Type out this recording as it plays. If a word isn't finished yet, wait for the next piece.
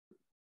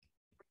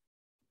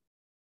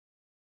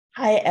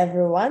Hi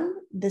everyone,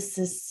 this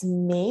is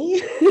me.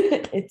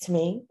 It's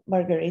me,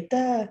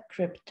 Margarita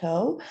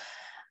Crypto.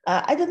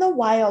 I don't know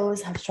why I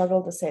always have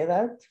struggled to say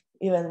that,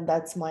 even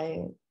that's my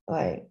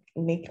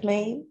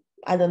nickname.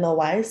 I don't know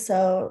why.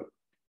 So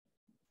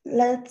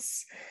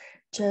let's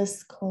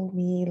just call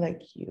me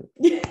like you.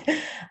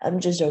 I'm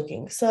just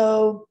joking.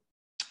 So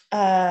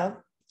uh,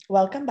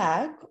 welcome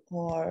back,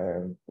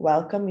 or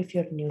welcome if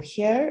you're new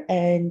here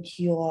and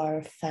you are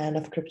a fan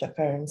of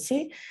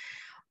cryptocurrency,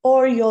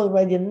 or you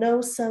already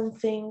know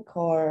something,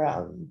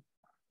 or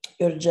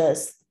you're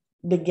just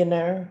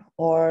beginner,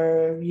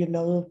 or you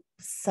know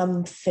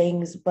some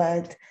things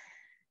but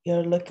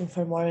you're looking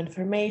for more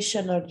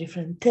information or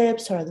different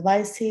tips or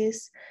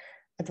advices.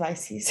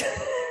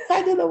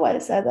 I don't know why I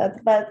said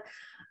that, but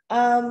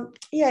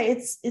yeah,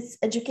 it's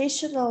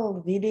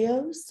educational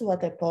videos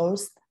what I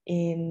post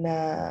in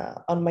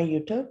on my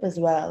YouTube as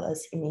well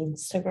as in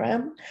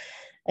Instagram.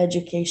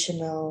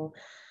 Educational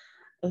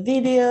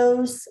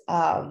videos,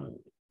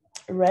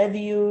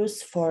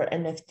 reviews for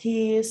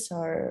NFTs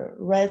or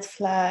red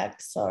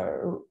flags,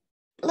 or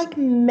like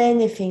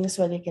many things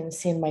what you can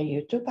see in my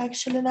YouTube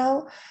actually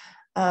now.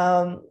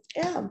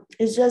 Yeah,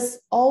 it's just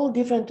all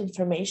different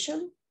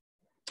information.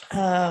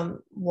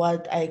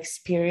 What I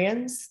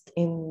experienced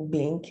in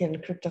being in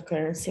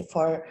cryptocurrency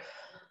for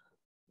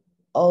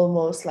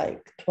almost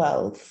like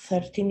 12,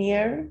 13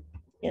 years,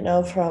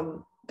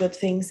 from good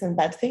things and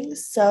bad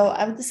things. So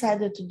I've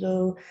decided to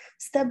do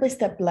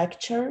step-by-step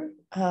lecture.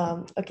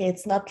 Okay,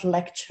 it's not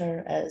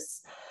lecture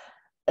as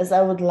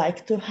I would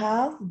like to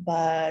have,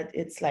 but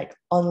it's like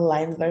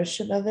online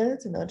version of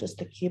it, just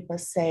to keep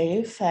us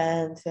safe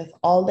and with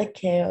all the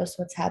chaos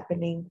what's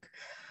happening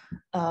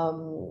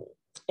um,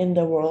 in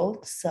the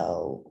world.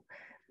 So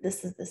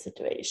this is the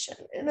situation.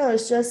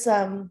 It's just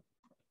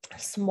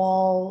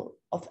small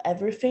of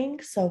everything.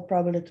 So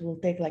probably it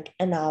will take like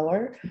an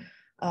hour.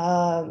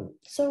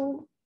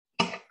 So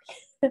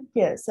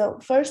yeah, so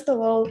first of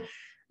all,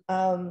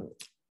 um,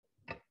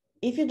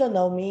 if you don't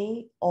know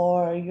me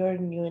or you're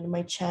new in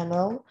my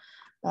channel,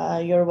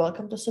 you're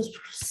welcome to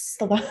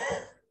subscribe.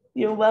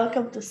 You're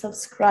welcome to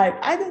subscribe.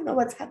 I don't know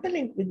what's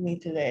happening with me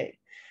today.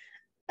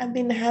 I've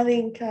been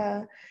having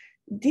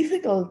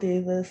difficulty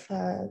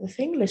with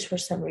English for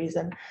some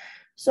reason.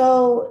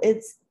 So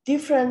it's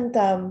different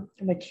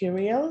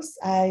materials.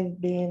 I've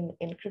been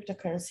in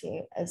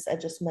cryptocurrency, as I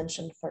just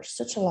mentioned, for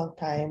such a long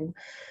time.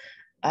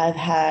 I've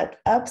had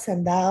ups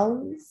and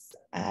downs.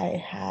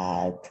 I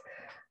had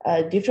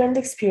a different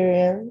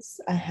experience.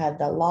 I had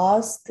the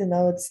lost.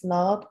 It's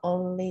not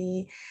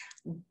only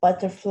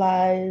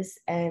butterflies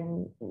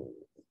and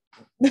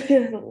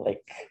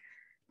like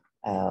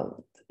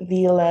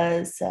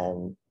villas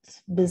and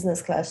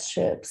business class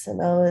trips.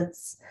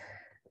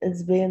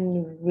 It's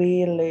been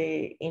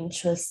really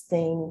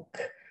interesting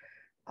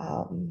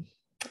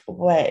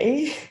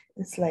way.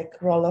 It's like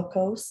roller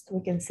coaster.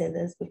 We can say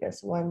this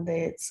because one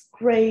day it's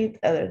great,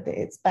 other day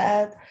it's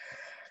bad.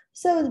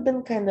 So it's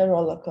been kind of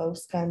roller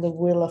coaster, kind of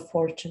wheel of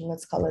fortune,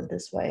 let's call it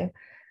this way.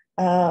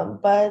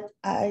 But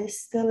I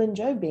still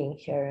enjoy being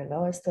here.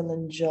 I still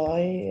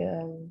enjoy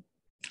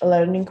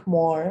learning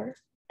more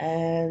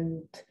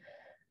and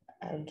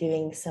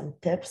giving some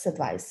tips,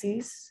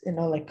 advices,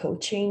 like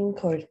coaching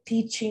or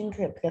teaching,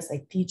 because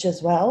I teach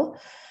as well.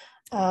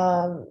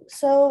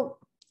 So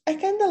I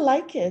kind of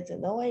like it,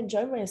 I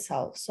enjoy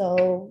myself.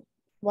 So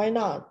why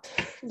not?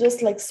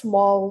 Just like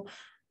small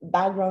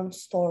background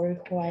story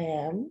who I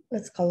am,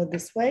 let's call it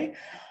this way.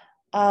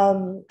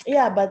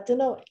 Yeah, but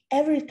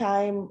every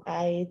time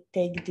I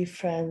take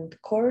different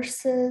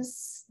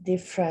courses,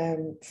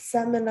 different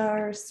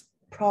seminars,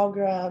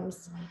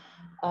 programs,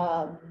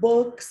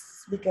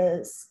 books,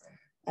 because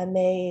I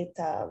made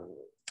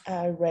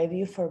a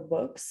review for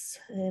books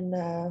in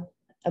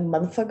a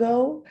month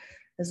ago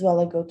as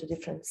well. I go to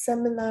different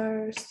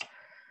seminars.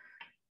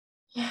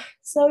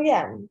 So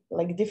yeah,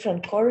 like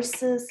different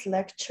courses,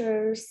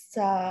 lectures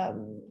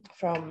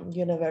from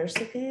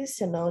universities,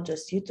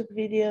 just YouTube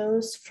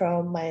videos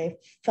from my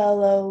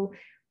fellow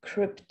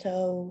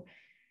crypto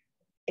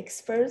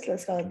experts,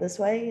 let's call it this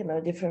way,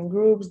 different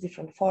groups,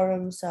 different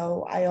forums.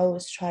 So I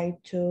always try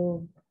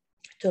to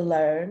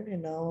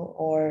learn,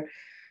 or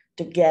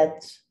to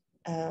get,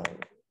 um,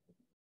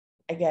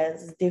 I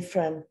guess,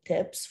 different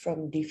tips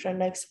from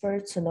different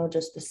experts,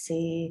 just to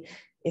see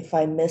if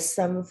I missed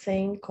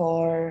something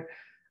or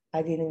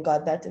I didn't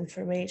got that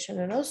information.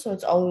 And also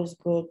it's always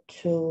good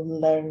to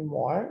learn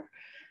more.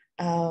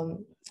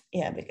 Um,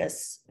 yeah,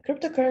 because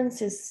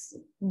cryptocurrency is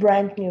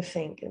brand new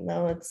thing,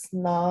 it's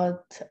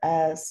not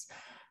as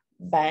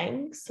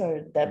banks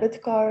or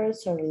debit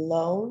cards or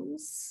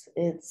loans.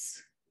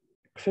 It's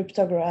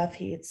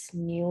cryptography, it's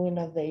new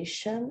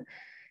innovation.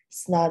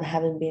 It's not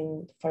having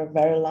been for a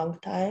very long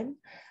time.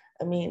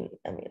 I mean,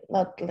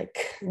 not like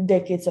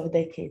decades of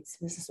decades.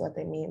 This is what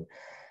I mean.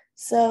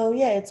 So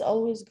yeah, it's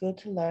always good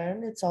to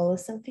learn. It's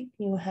always something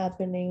new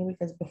happening,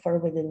 because before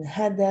we didn't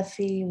have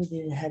DeFi, we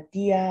didn't have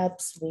the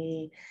apps.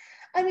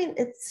 I mean,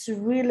 it's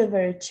really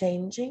very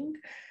changing.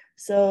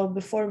 So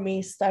before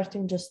me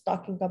starting just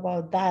talking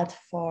about that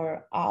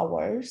for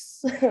hours,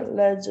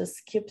 let's just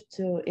skip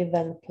to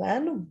event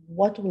plan,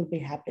 what will be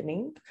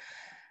happening.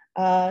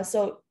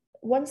 So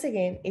once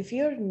again, if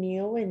you're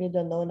new and you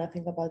don't know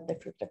nothing about the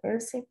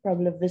cryptocurrency,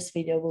 probably this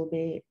video will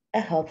be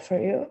a help for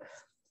you.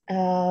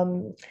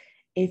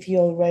 If you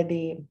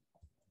already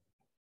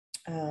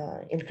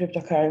in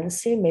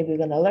cryptocurrency, maybe you're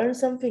gonna learn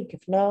something.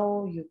 If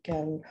no, you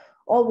can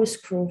always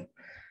scroll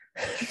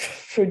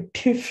for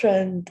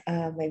different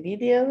my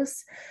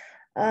videos.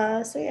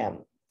 So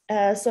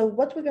yeah. So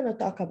what we're gonna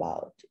talk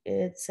about,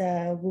 it's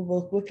we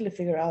will quickly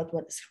figure out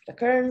what is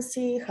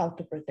cryptocurrency, how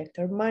to protect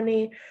our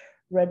money,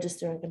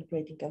 registering and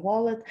creating a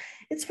wallet.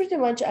 It's pretty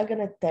much I'm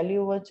gonna tell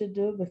you what to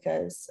do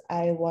because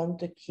I want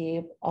to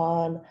keep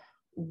on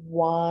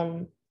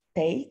one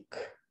take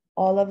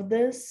all of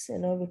this,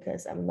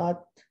 because I'm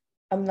not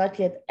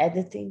yet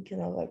editing,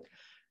 like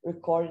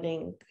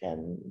recording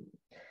and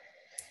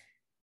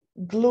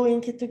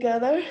gluing it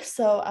together.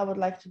 So I would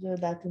like to do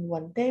that in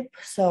one tape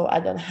so I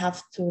don't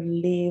have to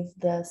leave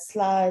the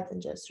slide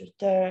and just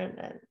return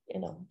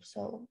and,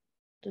 so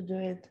to do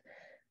it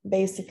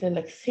basically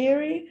like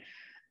theory.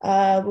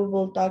 We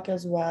will talk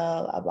as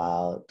well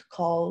about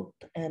cold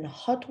and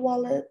hot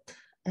wallet,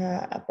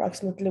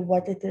 approximately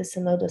what it is,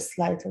 the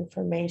slight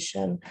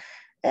information,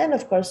 and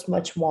of course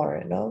much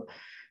more,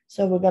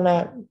 So we're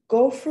gonna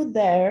go through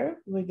there.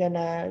 We're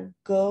gonna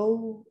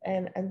go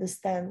and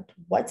understand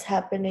what's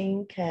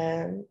happening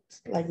and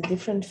like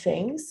different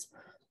things.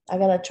 I'm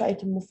gonna try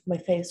to move my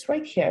face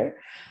right here.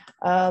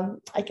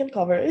 I can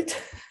cover it,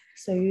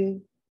 so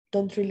you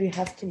don't really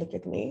have to look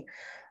at me.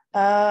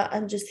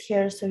 I'm just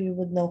here so you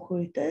would know who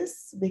it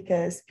is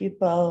because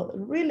people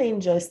really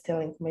enjoy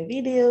stealing my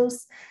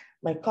videos,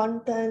 my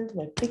content,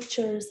 my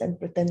pictures, and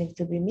pretending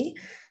to be me.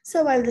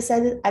 So I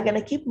decided I'm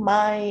gonna keep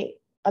my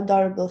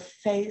adorable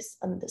face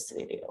on this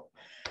video.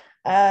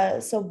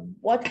 So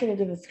what can you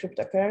do with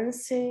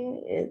cryptocurrency?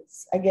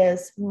 It's, I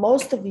guess,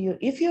 most of you,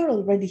 if you're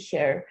already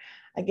here,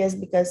 I guess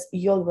because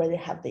you already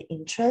have the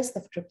interest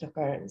of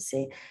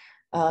cryptocurrency,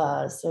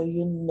 so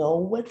you know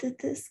what it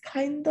is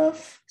kind of.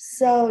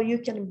 So you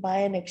can buy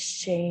and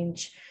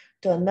exchange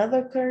to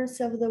another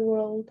currency of the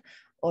world,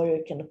 or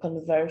you can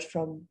convert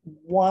from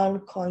one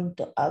coin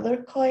to other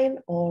coin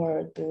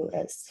or do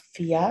as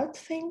fiat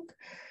thing.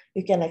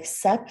 You can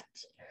accept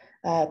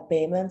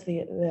payment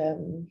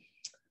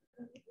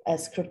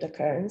as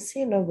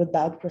cryptocurrency,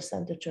 without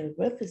percentage or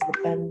with, is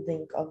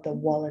depending of the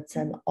wallets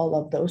and all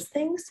of those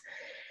things.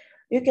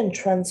 You can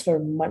transfer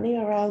money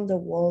around the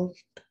world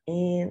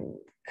in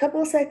a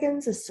couple of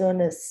seconds as soon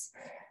as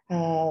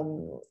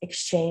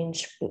exchange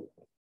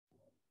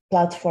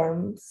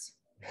platforms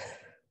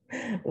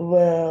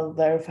will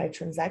verify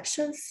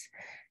transactions.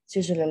 It's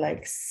usually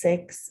like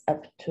 6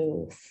 up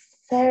to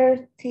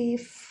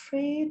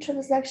 33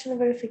 transaction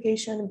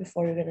verification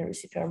before you're going to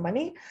receive your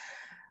money.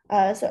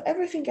 So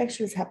everything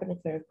actually is happening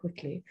very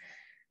quickly.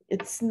 It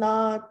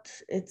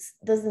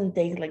doesn't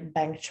take like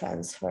bank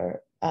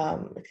transfer.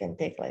 It can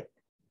take like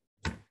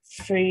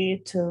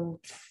 3 to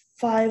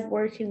 5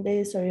 working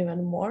days or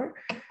even more.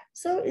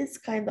 So it's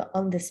kind of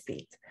on the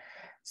speed.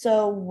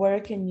 So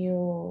where can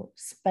you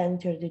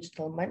spend your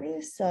digital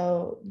money?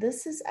 So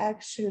this is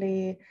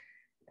actually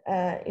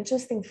an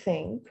interesting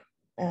thing.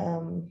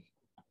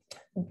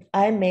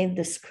 I made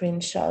the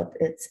screenshot.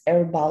 It's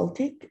Air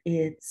Baltic.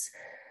 It's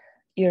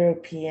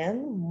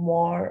European,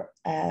 more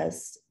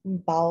as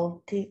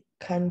Baltic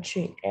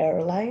country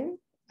airline,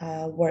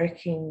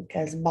 working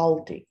as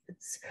Baltic.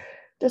 It's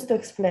just to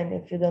explain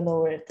if you don't know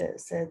where it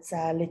is. It's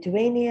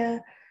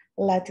Lithuania,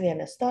 Latvia,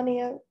 and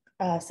Estonia.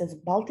 So it's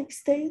Baltic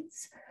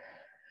states.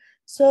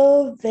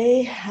 So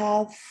they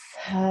have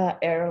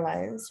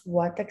airlines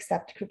what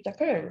accept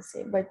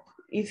cryptocurrency. But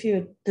if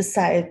you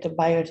decide to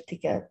buy your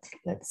ticket,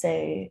 let's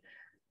say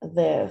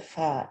the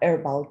Air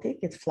Baltic,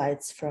 it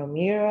flies from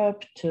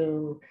Europe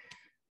to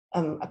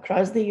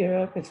across the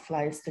Europe, it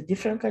flies to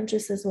different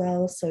countries as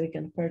well. So you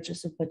can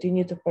purchase it, but you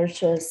need to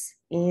purchase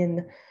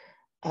in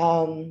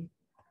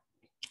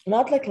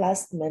not like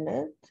last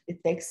minute.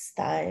 It takes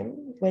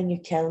time when you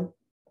can.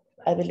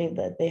 I believe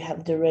that they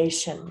have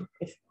duration,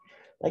 if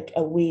like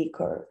a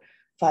week or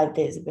 5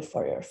 days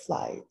before your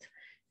flight,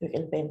 you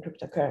can pay in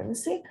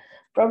cryptocurrency.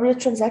 Probably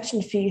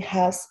transaction fee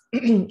has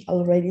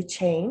already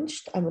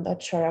changed. I'm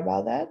not sure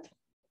about that.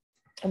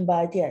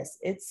 But yes,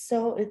 it's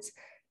a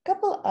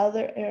couple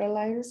other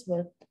airlines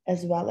but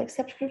as well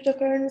accept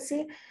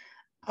cryptocurrency.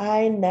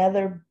 I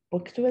never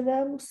booked with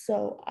them,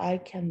 so I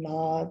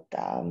cannot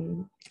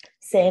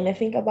say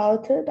anything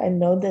about it. I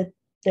know that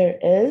there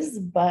is,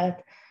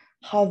 but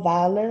how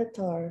valid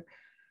or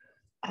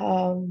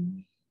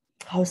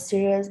how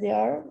serious they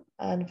are,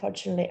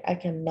 unfortunately, I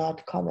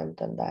cannot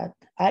comment on that.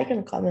 I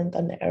can comment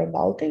on the Air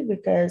Baltic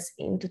because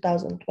in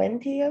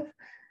 2020,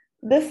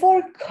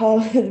 before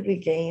COVID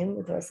began,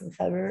 it was in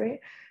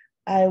February,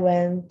 I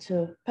went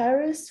to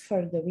Paris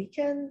for the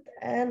weekend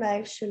and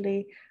I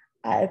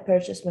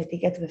purchased my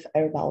ticket with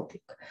Air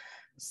Baltic.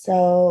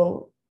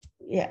 So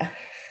yeah,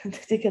 the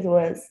ticket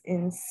was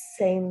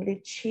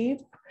insanely cheap.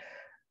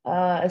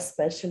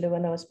 especially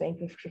when I was paying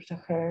with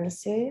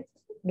cryptocurrency.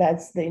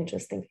 That's the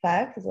interesting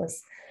fact. It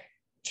was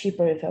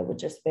cheaper if I would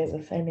just pay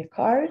with any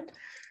card.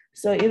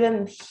 So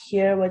even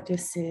here, what you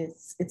see,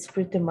 it's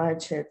pretty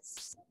much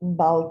it's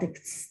Baltic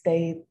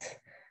state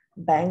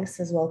banks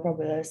as well,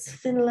 probably as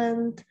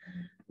Finland,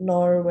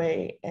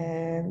 Norway,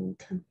 and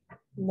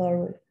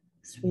Norway,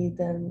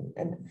 Sweden,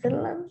 and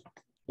Finland.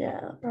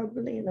 Yeah,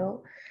 probably,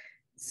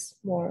 it's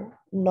more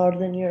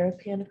Northern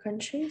European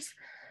countries.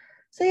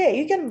 So yeah,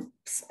 you can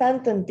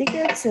spend on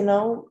tickets,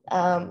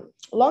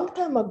 long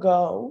time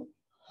ago,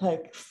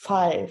 like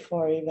 5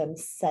 or even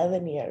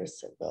 7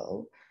 years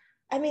ago.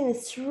 I mean,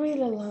 it's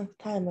really a long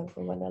time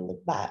ago when I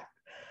look back.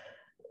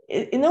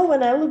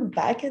 When I look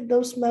back at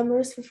those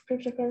memories with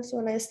cryptocurrency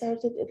when I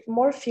started, it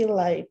more feel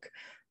like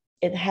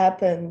it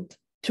happened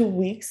 2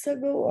 weeks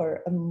ago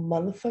or a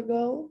month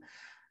ago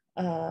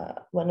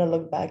when I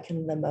look back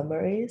in the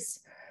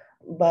memories.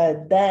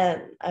 But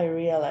then I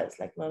realized,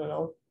 like,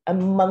 no, a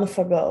month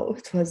ago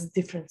it was a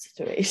different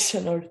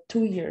situation, or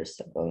 2 years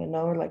ago,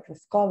 like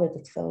with COVID,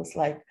 it feels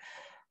like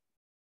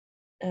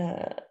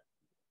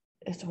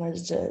it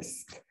was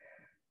just,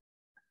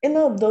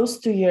 those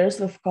 2 years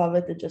with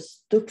COVID, it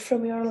just took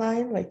from your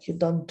line. Like, you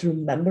don't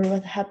remember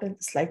what happened.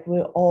 It's like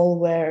we all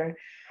were,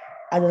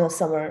 I don't know,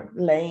 somewhere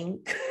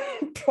laying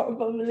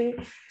probably.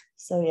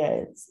 So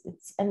yeah,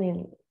 I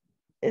mean,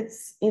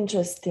 it's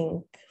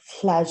interesting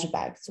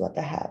flashbacks what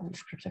I have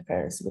with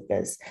cryptocurrency,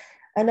 because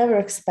I never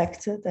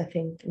expected, I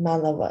think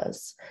none of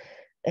us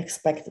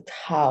expected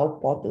how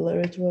popular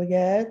it will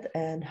get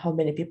and how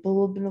many people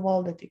will be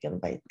involved, that you can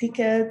buy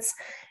tickets,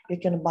 you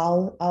can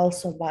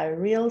also buy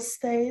real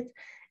estate.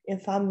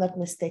 If I'm not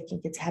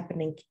mistaken, it's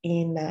happening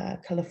in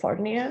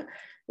California.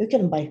 You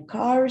can buy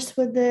cars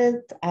with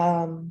it.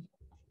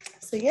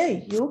 So yeah,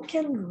 you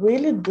can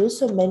really do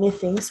so many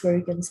things where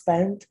you can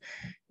spend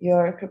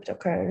your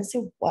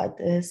cryptocurrency. What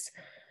is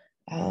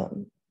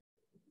um,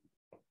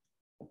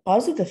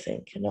 positive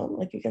thing,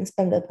 like you can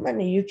spend that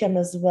money. You can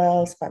as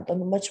well spend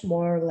on much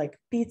more, like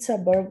pizza,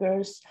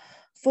 burgers,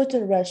 food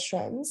in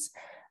restaurants.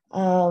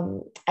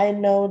 I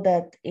know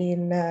that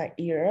in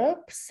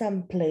Europe,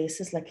 some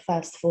places like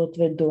fast food,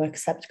 they do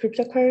accept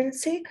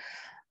cryptocurrency.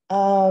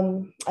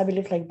 I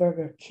believe like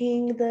Burger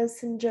King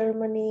does in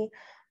Germany.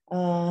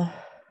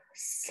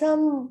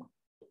 Some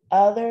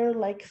other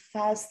like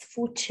fast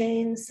food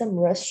chains, some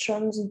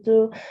restaurants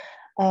do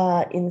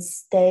in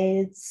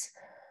States.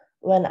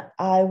 When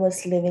I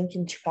was living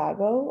in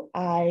Chicago,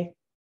 I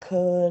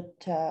could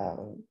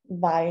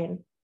buy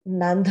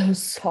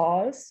Nando's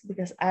sauce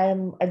because I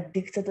am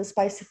addicted to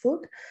spicy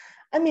food.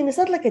 I mean, it's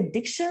not like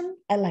addiction.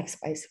 I like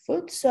spicy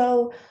food.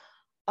 So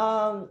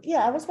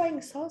yeah, I was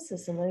buying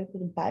sauces, and then you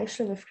could buy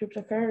shit with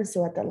cryptocurrency.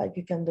 What like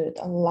you can do it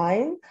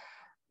online.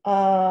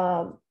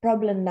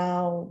 Probably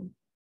now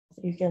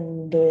you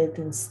can do it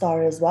in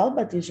store as well,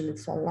 but usually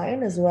it's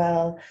online, as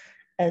well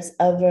as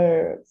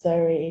other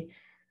very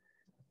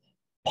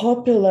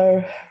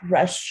popular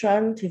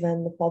restaurant,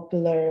 even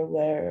popular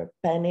where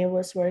Penny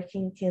was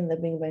working in the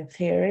Big Bang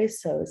Theory.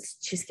 So it's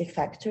Cheesecake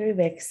Factory.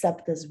 They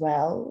accept as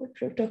well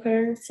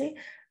cryptocurrency.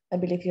 I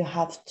believe you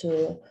have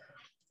to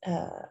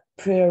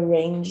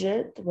prearrange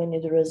it when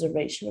you do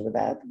reservation with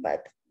that,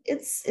 but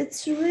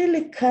it's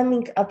really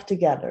coming up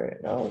together.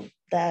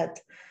 That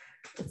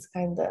it's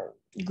kind of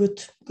good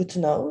to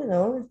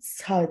know.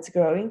 It's how it's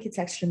growing. It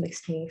actually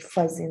makes me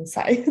fuzzy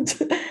inside.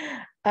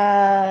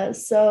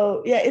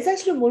 So yeah, it's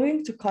actually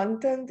moving to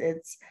content.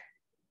 It's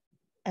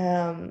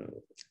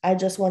I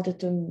just wanted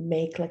to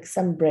make like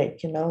some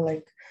break,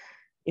 like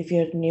if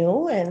you're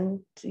new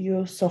and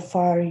you so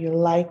far you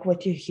like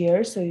what you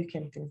hear, so you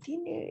can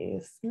continue.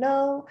 If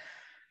no,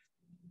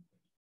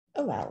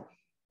 oh well,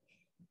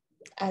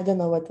 I don't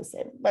know what to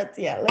say, but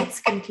yeah,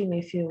 let's continue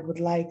if you would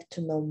like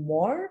to know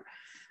more.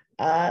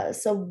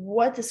 So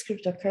what is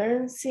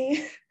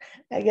cryptocurrency?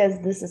 I guess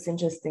this is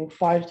interesting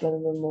part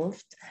when we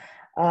moved.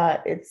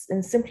 It's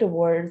in simple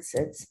words,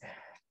 it's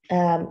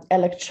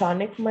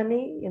electronic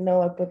money.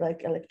 I put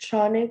like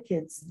electronic,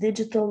 it's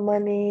digital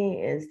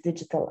money, it's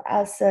digital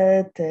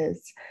asset,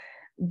 it's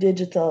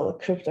digital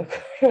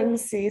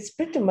cryptocurrency. It's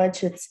pretty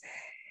much it's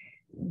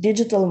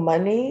digital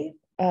money,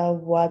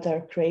 what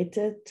are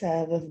created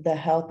with the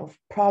help of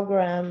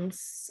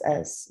programs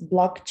as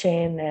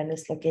blockchain, and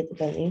is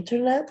located on the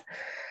internet.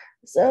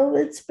 So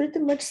it's pretty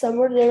much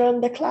somewhere there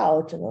on the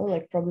cloud,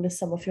 like probably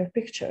some of your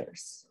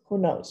pictures. Who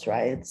knows,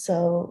 right?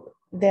 So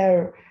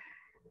they're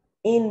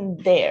in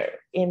there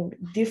in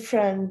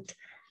different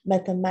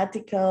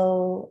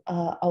mathematical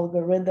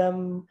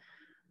algorithm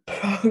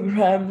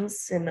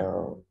programs.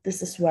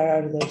 This is where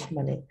are those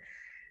money.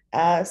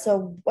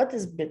 So what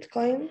is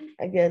Bitcoin?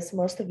 I guess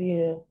most of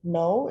you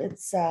know.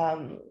 It's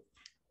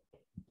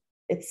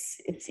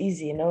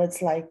easy.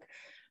 It's like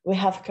we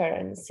have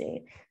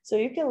currency. So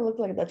you can look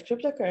like that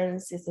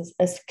cryptocurrency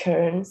as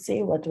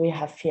currency, what we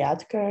have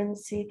fiat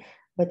currency,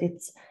 but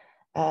it's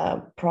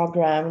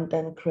programmed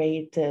and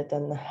created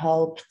and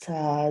helped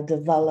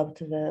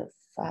developed with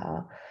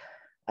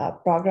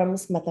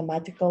programs,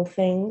 mathematical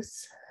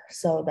things.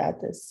 So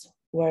that is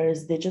where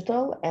it's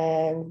digital,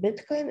 and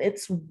Bitcoin,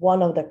 it's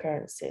one of the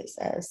currencies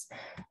as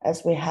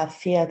we have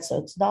fiat,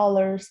 so it's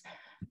dollars,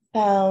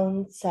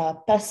 pounds,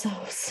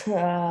 pesos,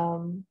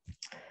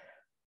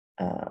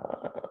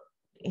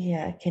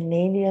 yeah,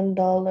 Canadian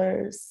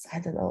dollars, I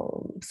don't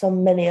know, so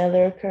many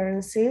other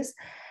currencies.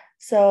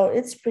 So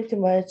it's pretty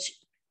much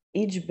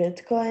each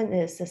Bitcoin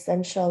is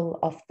essential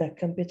of the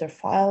computer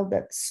file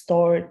that's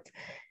stored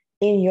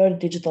in your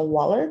digital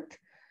wallet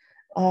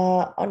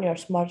on your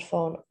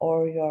smartphone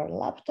or your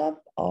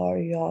laptop or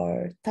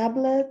your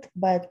tablet,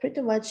 but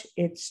pretty much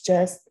it's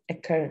just a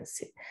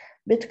currency.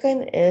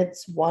 Bitcoin,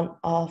 it's one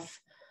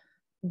of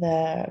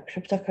the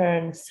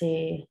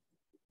cryptocurrency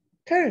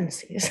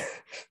currencies.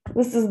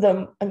 This is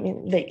the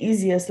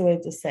easiest way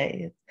to say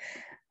it,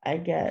 I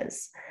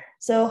guess.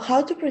 So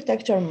how to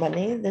protect your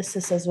money? This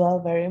is as well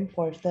very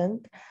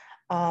important.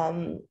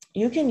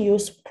 You can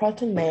use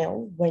Proton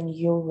Mail when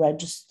you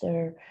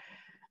register.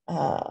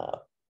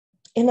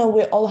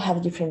 We all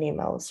have different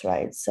emails,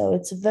 right? So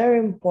it's very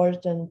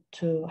important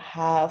to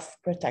have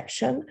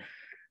protection,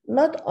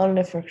 not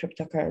only for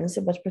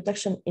cryptocurrency, but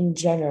protection in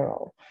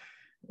general,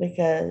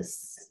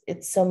 because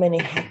it's so many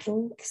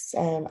hackings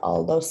and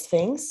all those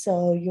things.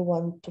 So you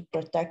want to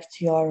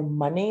protect your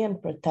money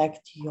and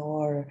protect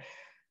your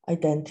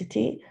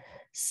identity.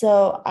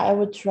 So I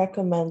would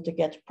recommend to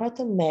get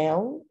Proton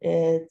Mail.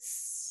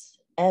 It's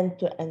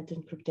end-to-end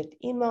encrypted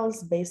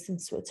emails based in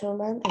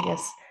Switzerland. I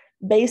guess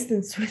based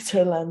in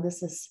Switzerland,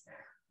 this is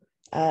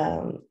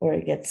where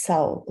you get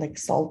salt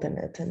in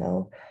it,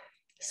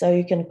 So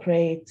you can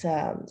create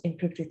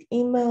encrypted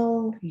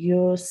email,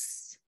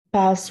 use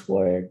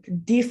password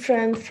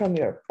different from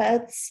your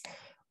pets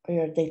or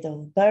your date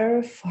of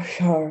birth or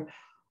your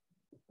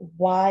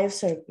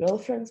wife's or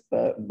girlfriend's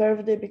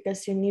birthday,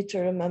 because you need to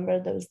remember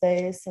those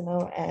days,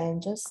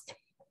 and just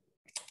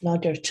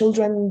not your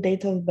children's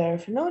date of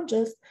birth,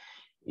 just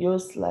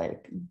use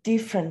like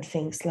different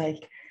things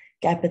like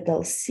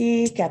capital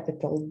C,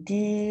 capital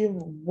D,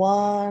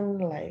 1,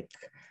 like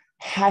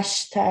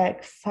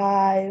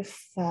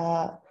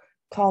 #5,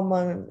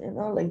 common,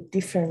 like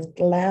different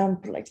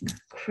lamp, like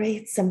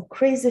create some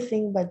crazy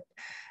thing. But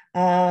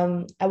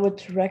I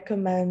would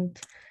recommend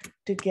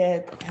to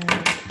get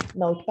a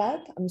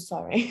notepad. I'm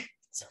sorry,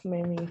 so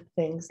many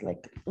things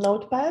like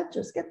notepad.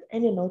 Just get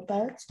any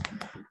notepad.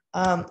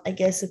 I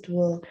guess it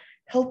will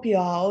help you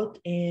out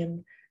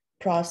in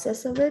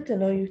process of it.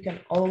 You can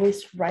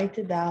always write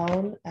it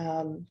down.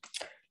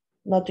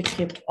 Not to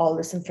keep all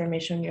this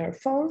information on your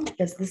phone,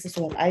 because this is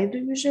what I do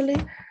usually.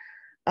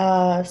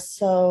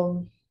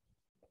 So,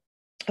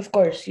 of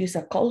course, use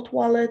a cold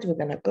wallet. We're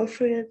gonna go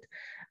through it.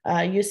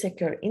 Use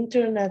secure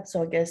internet.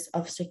 So I guess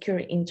of secure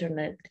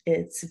internet,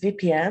 it's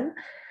VPN.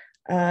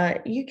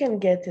 You can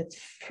get it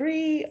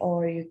free,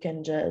 or you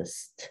can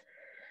just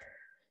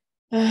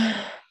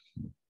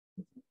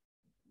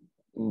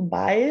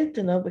buy it,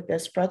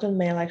 because Proton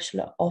Mail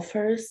actually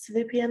offers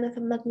VPN, if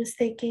I'm not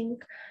mistaken.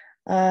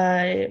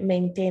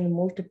 Maintain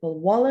multiple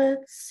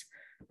wallets,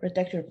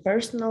 protect your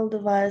personal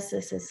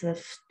devices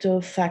with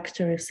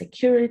two-factor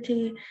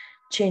security,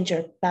 change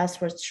your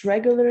passwords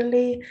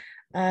regularly,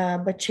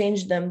 but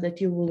change them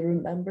that you will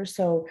remember.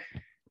 So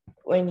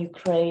when you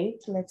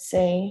create, let's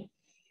say,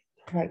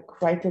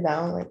 like write it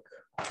down, like,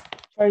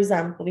 for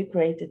example, you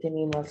created an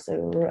email, so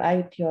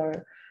write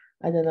your,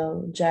 I don't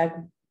know,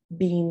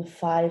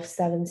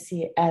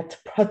 jackbean57c at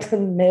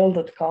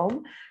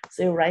protonmail.com.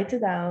 So you write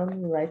it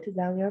down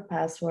your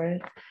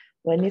password.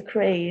 When you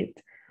create,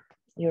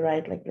 you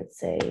write, like, let's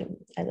say,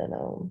 I don't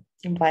know,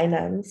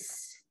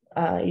 Binance.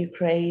 You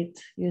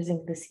create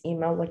using this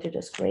email, what you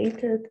just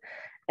created,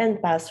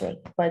 and password,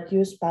 but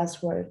use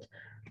password,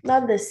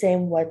 not the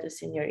same what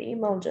is in your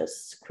email,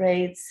 just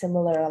create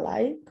similar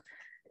alike.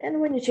 And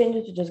when you change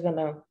it, you're just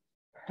gonna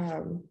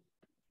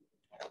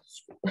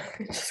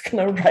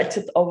write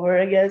it over,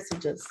 I guess.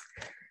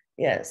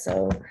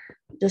 So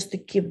just to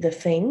keep the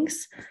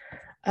things.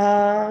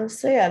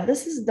 So yeah,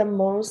 this is the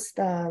most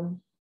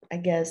I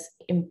guess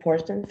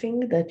important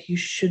thing that you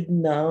should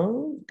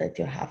know, that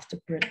you have to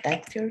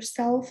protect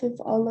yourself with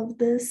all of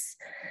this.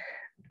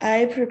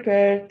 I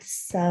prepared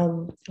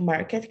some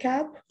market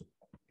cap.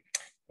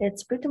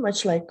 It's pretty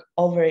much like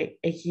over a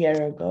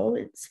year ago.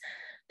 It's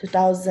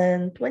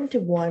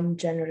 2021,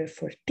 January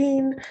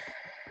 14.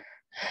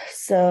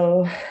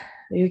 So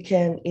you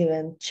can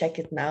even check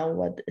it now,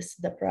 what is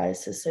the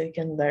prices, so you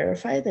can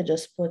verify it. I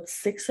just put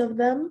 6 of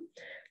them,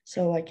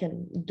 so I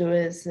can do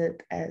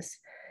it as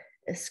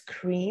a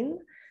screen,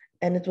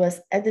 and it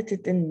was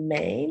edited in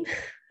May.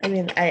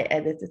 I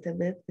edited a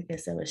bit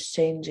because I was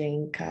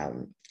changing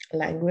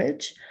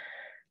language.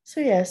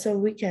 So yeah, so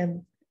we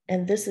can,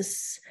 and this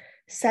is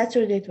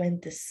Saturday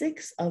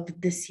 26th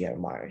of this year,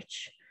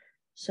 March.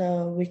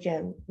 So we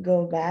can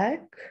go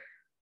back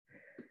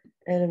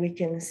and we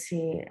can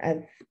see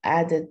I've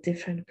added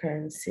different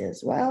currency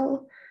as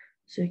well.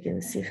 So you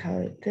can see how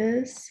it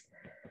is.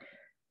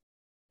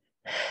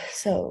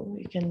 So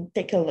you can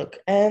take a look.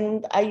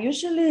 And I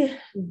usually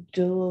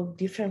do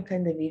different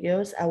kind of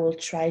videos. I will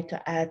try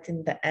to add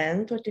in the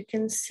end what you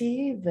can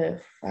see, the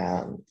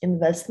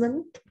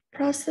investment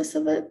process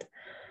of it.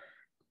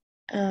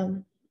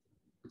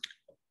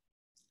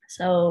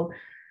 So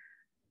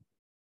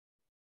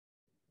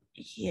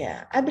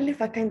yeah, I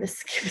believe I kind of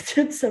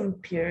skipped some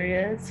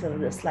periods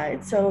of the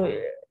slide. So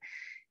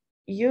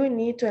you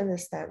need to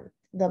understand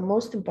the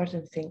most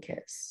important thing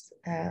is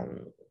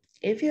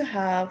if you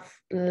have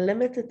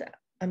limited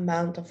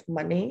amount of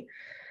money,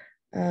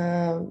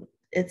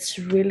 it's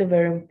really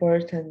very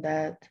important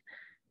that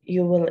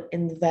you will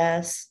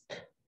invest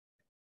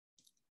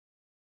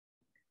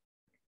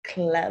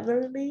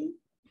cleverly,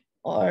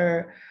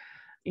 or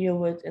you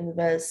would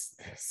invest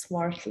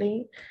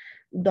smartly.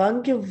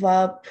 Don't give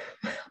up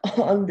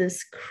on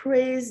these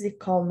crazy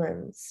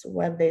comments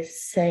when they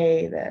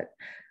say that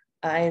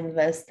I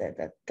invested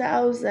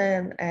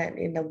 1,000 and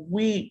in a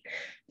week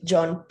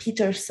John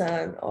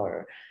Peterson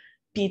or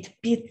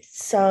Pete's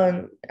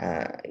son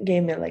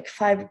gave me like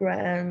 5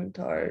 grand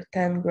or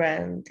 10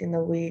 grand in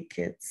a week.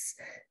 It's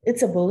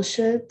a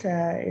bullshit.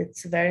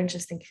 It's a very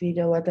interesting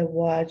video what I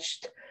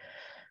watched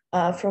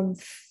from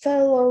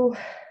fellow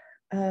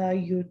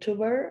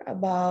YouTuber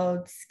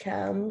about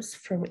scams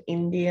from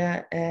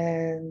India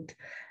and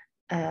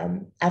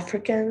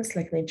Africans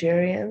like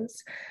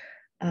Nigerians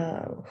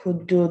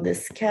who do the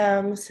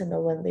scams,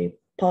 when they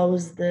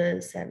post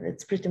this, and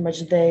it's pretty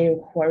much they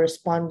who are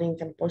responding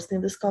and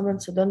posting this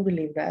comment. So don't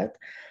believe that.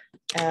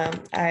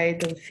 I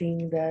don't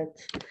think that.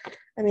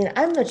 I mean,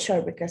 I'm not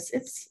sure because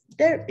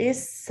there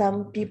is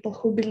some people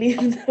who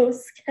believe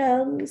those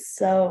scams.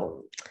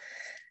 So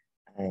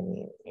I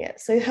mean, yeah.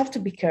 So you have to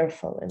be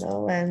careful,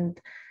 and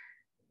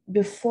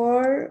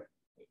before,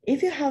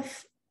 if you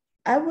have,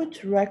 I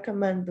would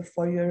recommend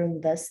before you're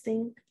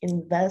investing,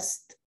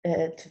 invest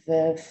it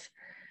with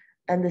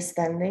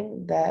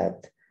understanding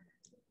that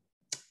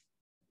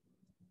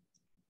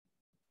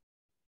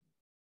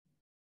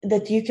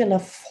you can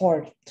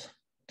afford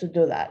to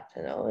do that.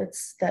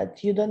 It's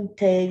that you don't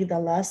take the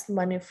last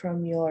money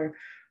from your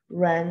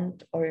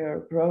rent or your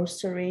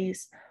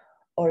groceries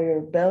or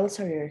your bills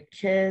or your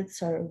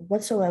kids or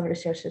whatsoever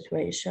is your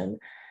situation,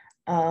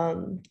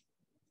 or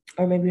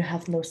maybe you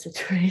have no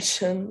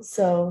situation.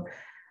 So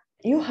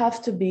you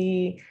have to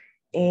be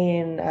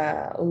in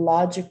a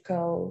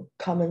logical,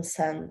 common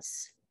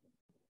sense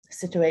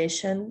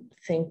situation,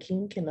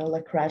 thinking,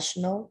 like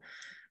rational.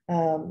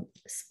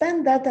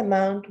 Spend that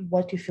amount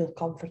what you feel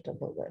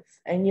comfortable with.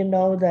 And you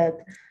know that,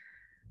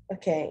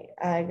 okay,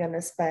 I'm going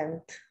to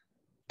spend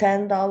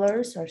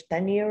 $10 or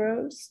 10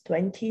 euros,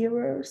 20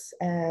 euros,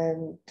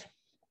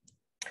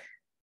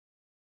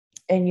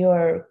 and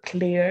you're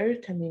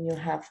cleared. I mean, you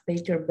have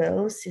paid your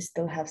bills, you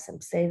still have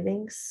some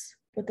savings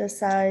put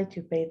aside,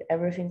 you paid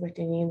everything what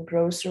you need,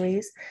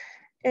 groceries,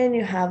 and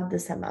you have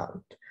this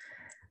amount.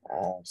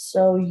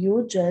 So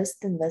you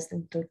just invest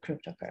into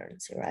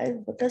cryptocurrency,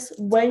 right? Because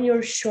when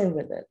you're sure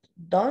with it,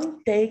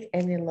 don't take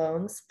any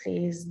loans,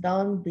 please.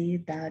 Don't be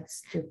that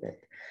stupid.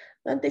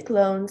 Don't take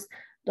loans.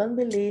 Don't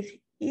believe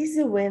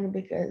easy win,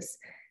 because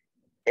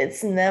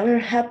it's never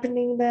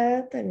happening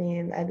that. I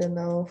mean, I don't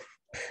know.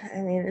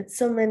 It's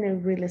so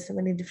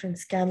many different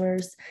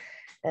scammers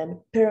and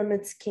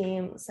pyramid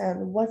schemes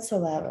and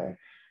whatsoever.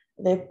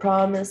 They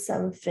promise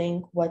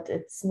something, what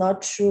it's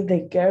not true, they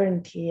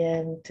guarantee,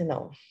 and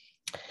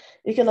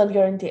you cannot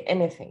guarantee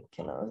anything,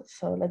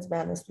 so let's be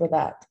honest with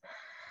that.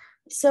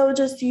 So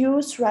just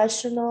use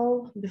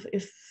rational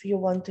if you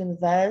want to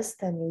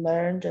invest and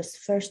learn. Just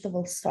first of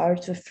all,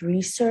 start with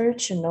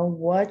research,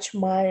 watch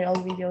my all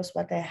videos,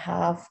 what I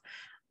have,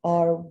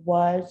 or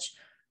watch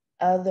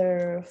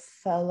other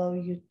fellow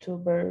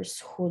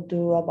YouTubers who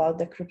do about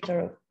the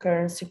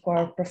cryptocurrency, who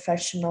are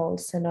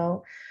professionals,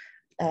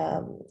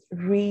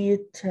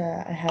 read.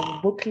 I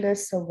have book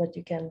lists of what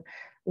you can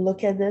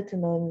look at it,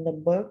 in the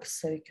books,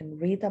 so you can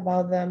read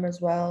about them as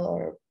well,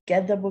 or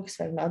get the books.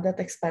 They're not that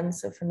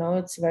expensive.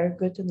 It's a very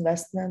good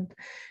investment.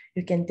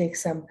 You can take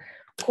some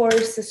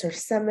courses or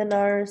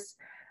seminars.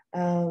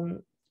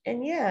 And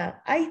yeah,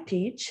 I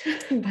teach,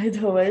 by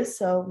the way,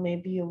 so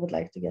maybe you would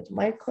like to get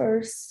my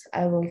course.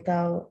 I will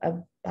tell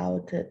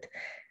about it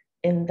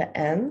in the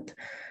end.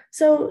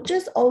 So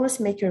just always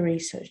make your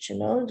research,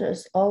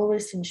 just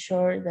always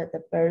ensure that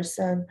the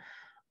person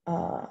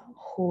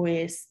who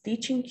is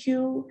teaching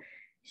you,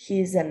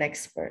 he's an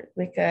expert,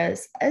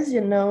 because as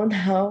you know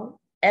now,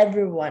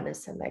 everyone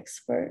is an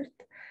expert,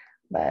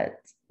 but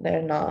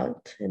they're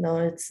not.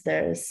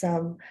 There's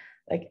some,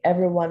 like,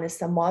 everyone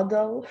is a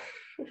model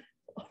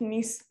on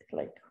these,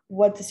 like,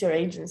 what is your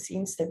agency,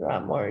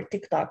 Instagram or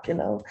TikTok,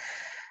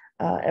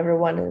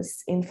 everyone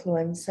is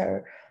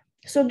influencer.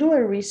 So do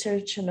a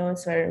research,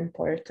 it's very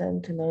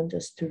important,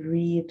 just to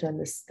read, to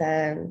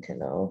understand,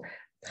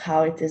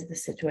 how it is the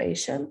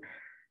situation.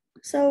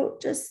 So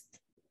just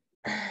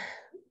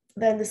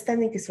the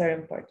understanding is very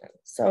important.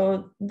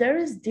 So there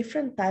is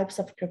different types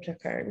of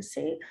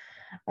cryptocurrency.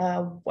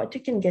 What you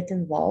can get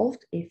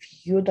involved if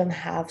you don't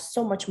have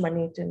so much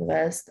money to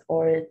invest,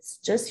 or it's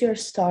just your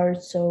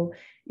start, so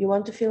you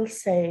want to feel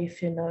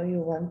safe, you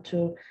want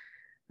to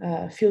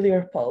feel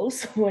your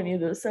pulse when you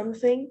do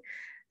something.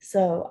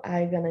 So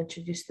I'm gonna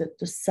introduce you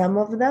to some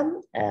of them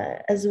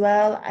as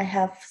well. I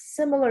have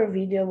similar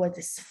video, what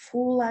is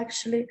full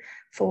actually,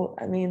 full,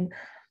 I mean,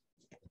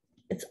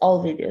 it's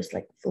all videos,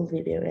 like full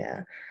video,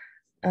 yeah.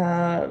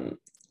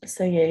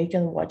 So yeah, you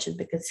can watch it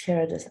because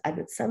here I just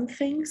added some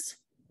things.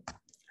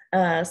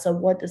 So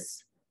what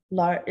is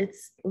large?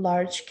 It's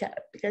large cap,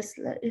 because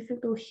if you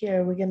go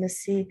here, we're gonna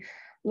see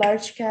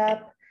large cap,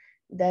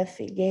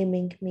 DeFi,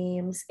 gaming,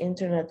 memes,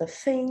 Internet of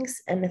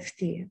Things,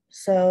 NFT.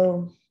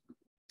 So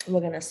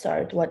we're gonna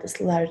start. What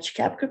is large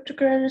cap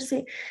cryptocurrency?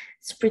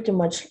 It's pretty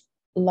much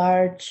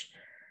large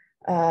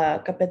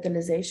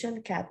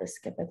capitalization. Cap is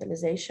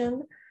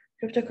capitalization.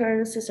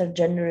 Cryptocurrencies are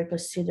generally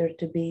considered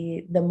to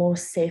be the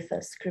most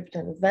safest crypto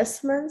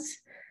investments.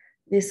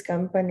 These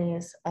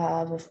companies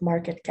with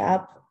market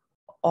cap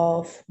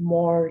of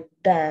more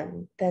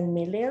than 10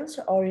 millions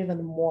or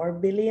even more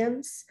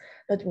billions,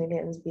 not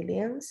millions,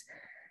 billions.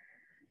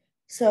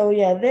 So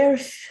yeah,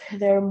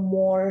 they're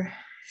more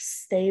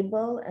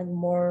stable and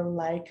more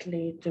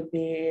likely to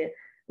be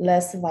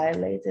less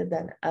violated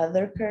than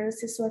other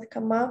currencies that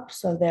come up.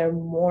 So they're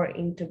more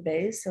into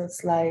base. So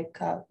it's like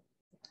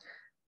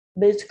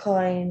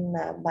Bitcoin,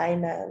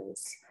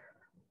 Binance,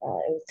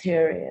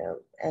 Ethereum,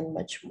 and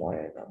much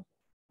more,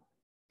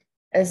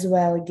 As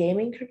well,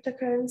 gaming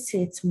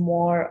cryptocurrency, it's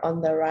more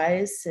on the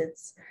rise.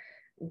 It's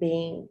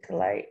being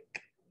like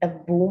a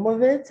boom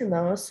of it,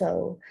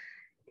 So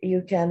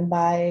you can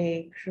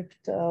buy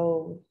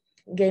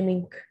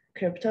gaming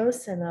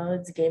cryptos,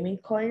 it's gaming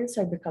coins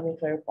are becoming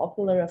very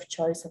popular of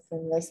choice of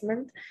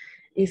investment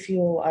if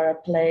you are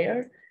a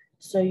player.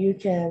 So you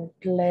can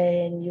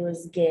play and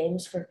use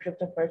games for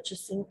crypto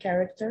purchasing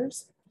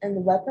characters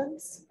and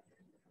weapons.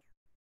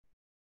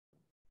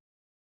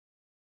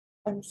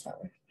 I'm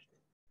sorry.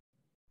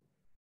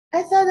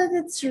 I thought that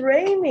it's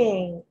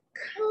raining.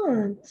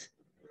 Can't.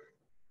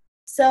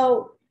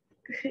 So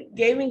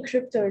gaming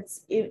crypto,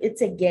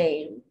 it's a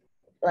game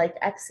like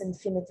X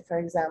Infinity, for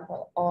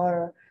example,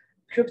 or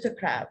Crypto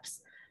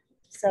Crabs.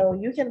 So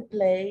you can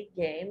play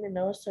game,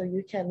 so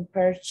you can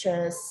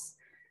purchase,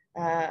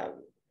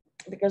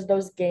 because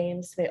those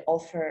games, they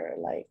offer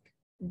like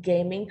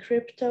gaming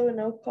crypto,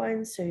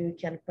 coins. So you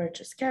can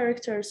purchase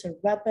characters or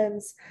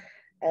weapons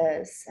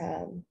as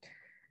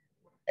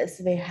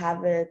they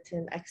have it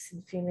in X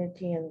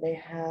Infinity, and they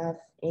have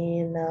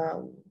in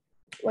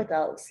what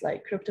else,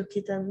 like Crypto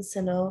Kittens,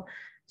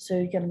 so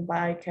you can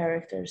buy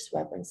characters,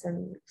 weapons,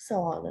 and so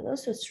on,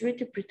 so it's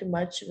really pretty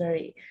much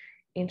very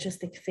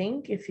interesting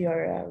thing if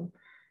you're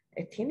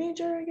a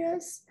teenager, I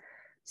guess.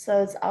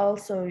 So it's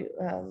also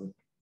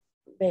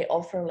they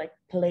offer like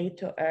play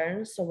to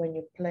earn. So when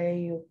you play,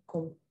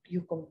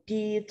 you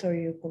compete or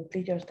you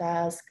complete your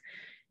task,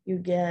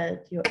 you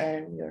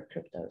earn your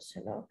cryptos,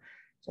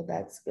 So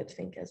that's a good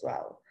thing as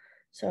well.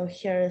 So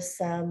here are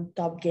some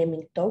top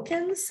gaming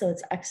tokens. So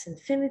it's X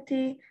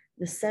Infinity,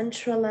 the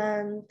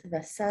Decentraland,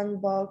 the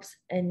Sandbox,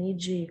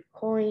 NEG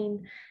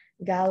Coin,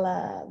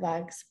 Gala,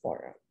 Vag,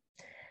 Spora.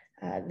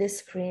 This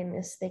screen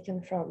is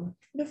taken from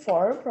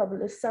before,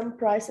 probably some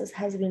prices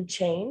has been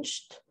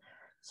changed.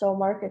 So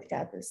market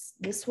cap is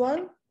this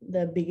one,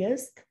 the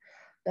biggest,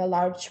 the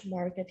large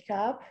market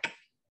cap.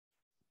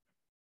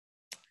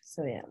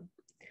 So yeah,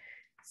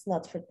 it's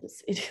not for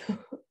this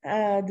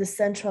video.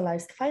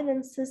 Decentralized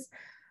finances,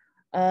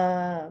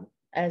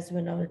 as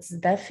we know, it's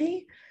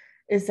DeFi,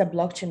 is a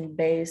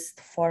blockchain-based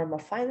form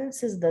of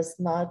finances, does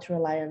not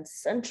rely on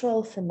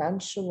central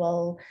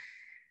financial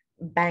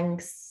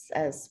banks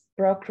as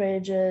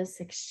brokerages,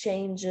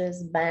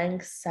 exchanges,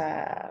 banks,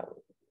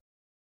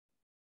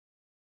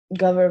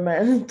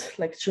 government,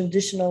 like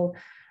traditional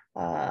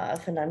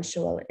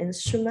financial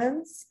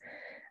instruments.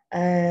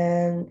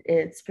 And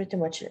it's pretty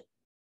much,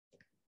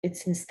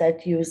 it's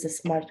instead uses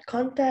smart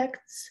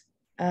contracts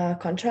on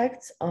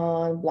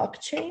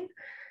blockchain,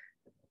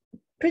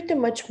 pretty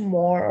much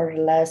more or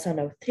less on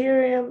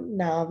Ethereum.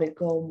 Now they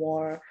go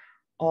more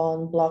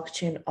on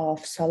blockchain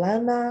of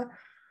Solana,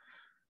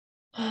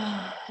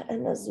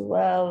 and as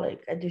well,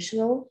 like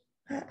additional,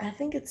 I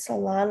think it's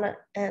Solana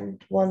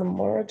and one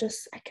more,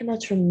 just I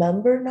cannot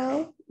remember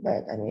now,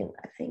 but I mean,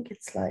 I think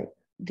it's like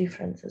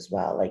different as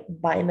well, like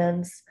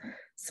Binance,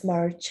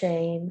 Smart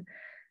Chain,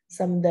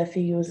 some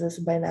DeFi users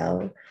by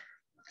now.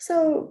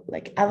 So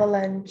like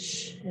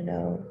Avalanche,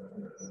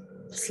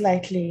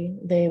 slightly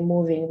they're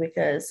moving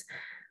because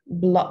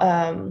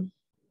Ethereum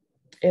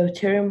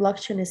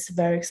blockchain is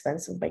very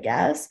expensive by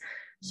gas.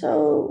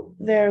 So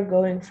they're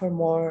going for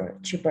more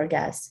cheaper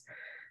gas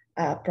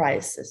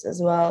prices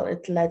as well.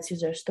 It lets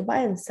users to buy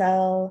and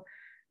sell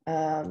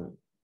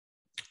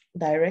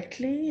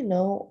directly,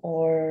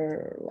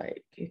 or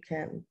like you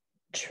can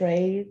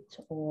trade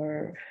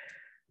or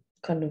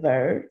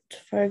convert,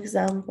 for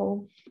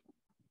example.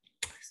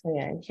 So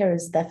yeah, and here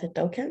is DeFi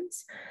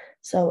tokens.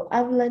 So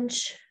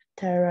Avalanche,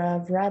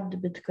 Terra,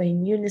 Wrapped,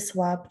 Bitcoin,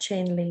 Uniswap,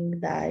 Chainlink,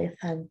 DAI,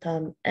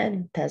 Phantom,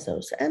 and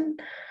Tezos, and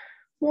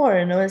more,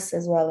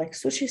 as well, like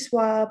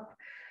SushiSwap,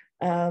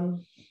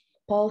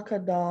 polka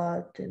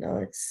dot,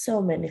 it's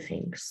so many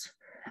things.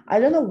 I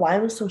don't know why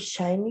I'm so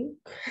shiny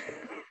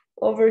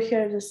over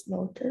here, just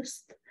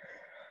noticed.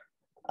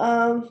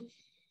 So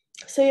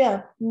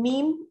yeah,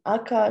 meme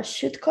aka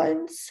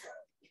shitcoins.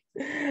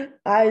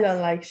 I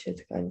don't like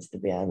shitcoins, to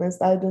be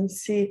honest. I don't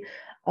see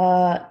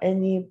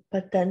any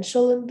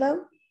potential in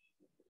them.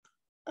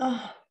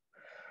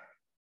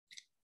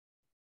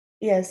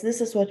 Yes,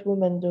 this is what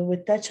women do. We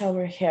touch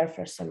our hair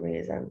for some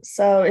reason.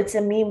 So it's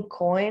a meme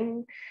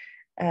coin.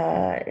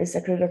 It's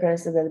a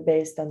cryptocurrency that's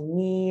based on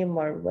meme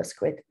or was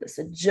created as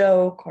a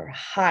joke or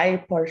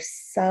hype, or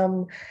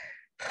some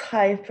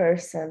high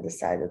person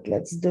decided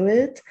let's do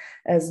it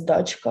as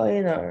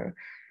Dogecoin or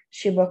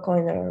Shiba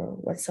coin or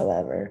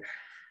whatsoever.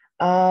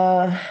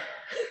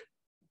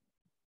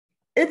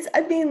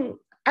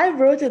 I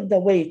wrote it the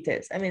way it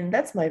is. I mean,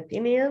 that's my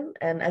opinion,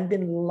 and I've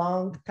been a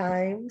long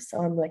time,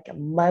 so I'm like a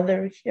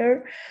mother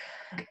here.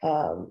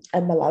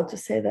 I'm allowed to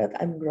say that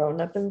I'm grown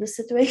up in this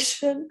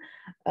situation.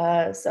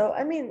 So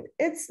I mean,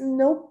 it's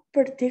no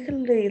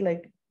particularly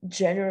like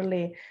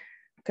generally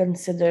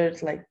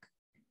considered like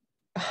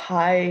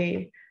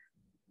high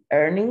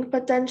earning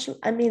potential.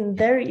 I mean,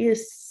 there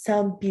is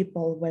some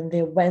people when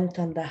they went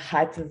on the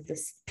hype of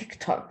this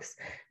TikToks,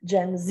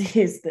 Gen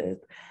Z's did.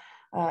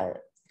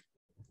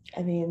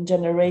 I mean,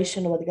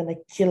 generation was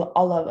gonna kill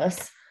all of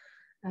us,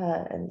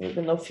 and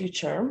even no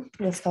future.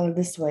 Let's call it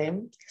this way.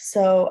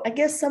 So I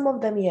guess some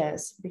of them,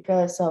 yes,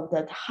 because of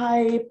that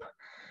hype.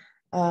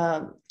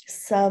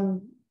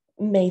 Some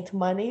made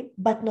money,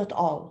 but not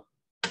all.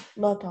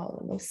 Not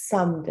all.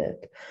 Some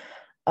did.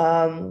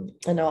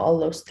 All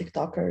those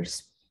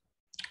TikTokers,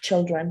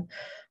 children.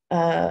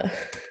 So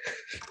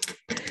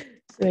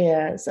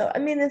yeah. So I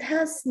mean, it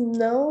has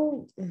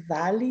no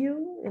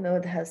value.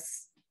 It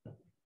has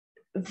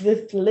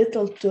with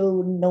little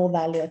to no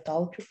value at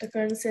all,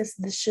 cryptocurrencies,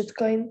 this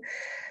shitcoin.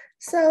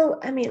 So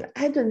I mean,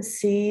 I don't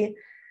see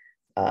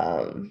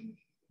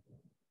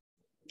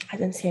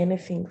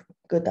anything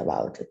good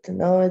about it.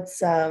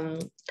 It's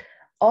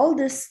all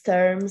these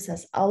terms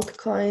as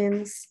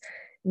altcoins,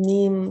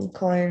 meme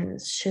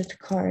coins, shit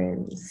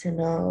coins,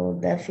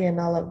 DeFi and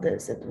all of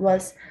this. It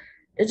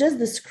just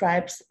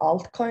describes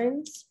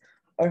altcoins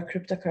or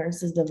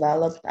cryptocurrencies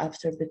developed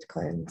after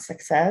Bitcoin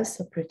success.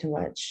 So pretty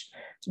much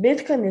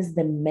Bitcoin is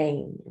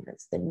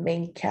it's the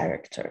main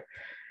character,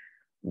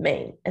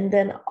 and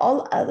then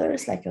all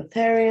others like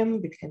Ethereum,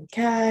 Bitcoin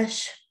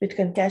Cash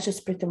is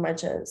pretty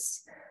much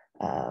as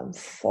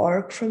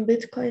fork from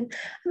Bitcoin.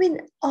 I mean,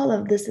 all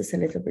of this is a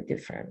little bit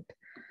different.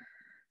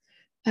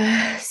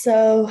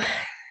 So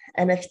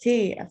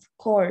NFT, of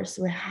course,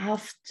 we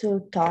have to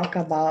talk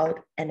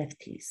about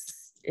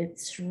NFTs.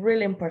 It's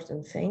really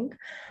important thing.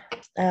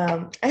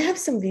 I have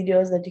some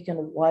videos that you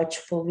can watch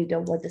full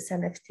video what is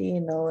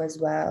NFT, as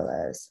well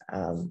as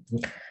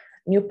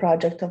new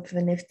project of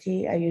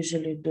NFT. I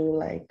usually do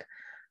like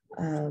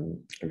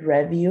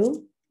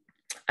review.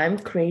 I'm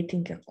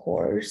creating a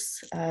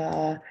course,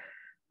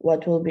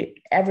 what will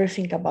be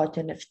everything about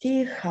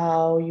NFT,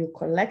 how you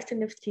collect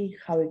NFT,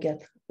 how you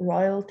get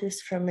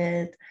royalties from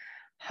it,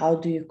 how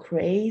do you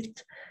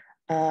create,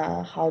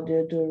 how do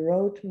you do a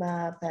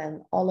roadmap,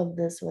 and all of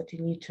this, what you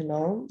need to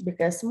know.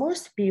 Because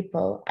most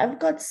people, I've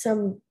got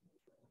some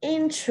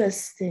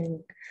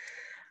interesting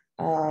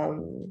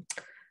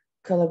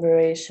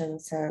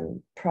collaborations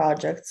and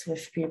projects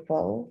with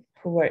people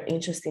who were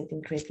interested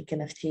in creating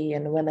NFT,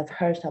 and when I've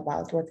heard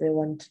about what they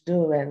want to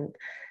do, and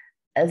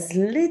as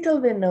little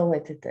they know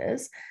what it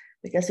is,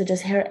 because you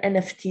just hear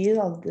NFT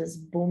of this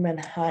boom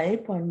and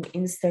hype on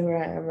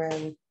Instagram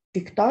and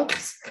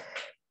TikToks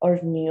or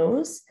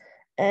news,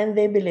 and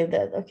they believe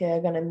that, okay,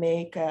 I'm gonna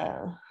make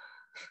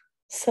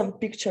some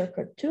picture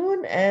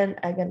cartoon and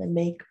I'm gonna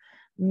make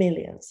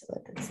millions.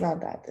 But it's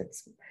not that.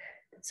 It's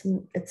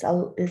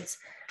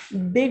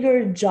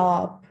bigger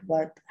job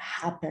what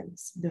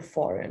happens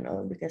before,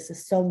 because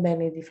there's so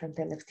many different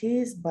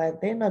NFTs, but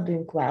they're not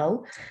doing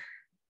well,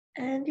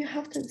 and you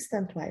have to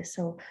understand why.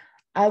 So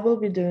I will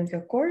be doing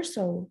a course.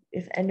 So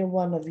if any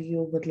one of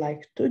you would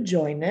like to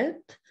join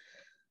it,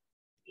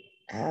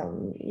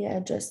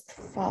 just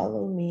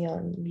follow me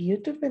on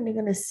YouTube and you're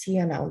gonna see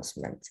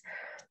announcements.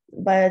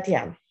 But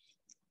yeah,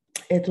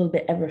 it will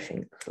be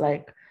everything,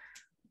 like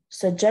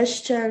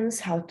suggestions,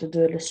 how to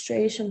do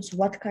illustrations,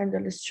 what kind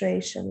of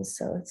illustrations.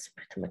 So it's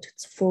pretty much,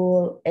 it's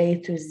full A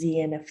to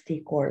Z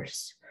NFT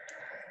course.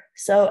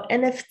 So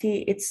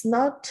NFT, it's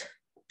not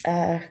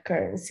a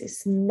currency,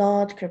 it's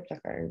not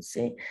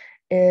cryptocurrency,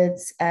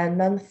 it's a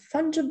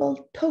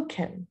non-fungible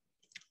token.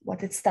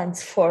 What it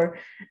stands for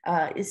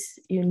is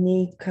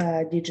unique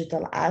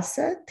digital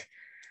asset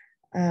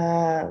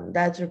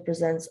that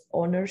represents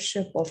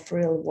ownership of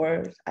real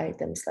world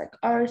items like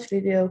art,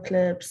 video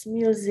clips,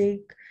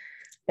 music,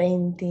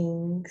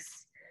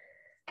 paintings,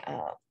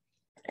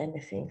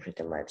 anything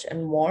pretty much,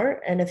 and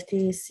more.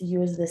 NFTs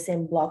use the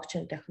same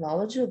blockchain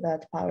technology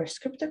that powers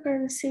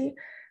cryptocurrency,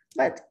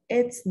 but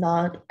it's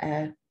not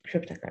a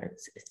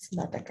cryptocurrency. It's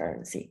not a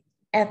currency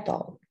at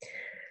all.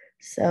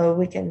 So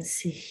we can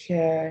see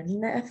here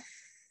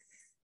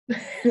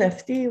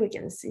NFT, we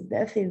can see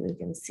DeFi, we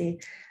can see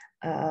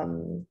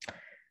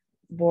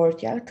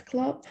Board Yacht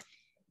Club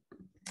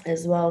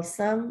as well.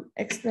 Some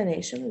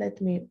explanation.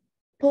 Let me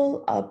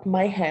pull up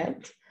my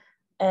head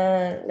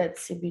and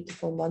let's see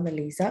beautiful Mona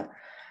Lisa.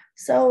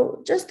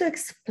 So just to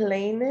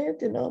explain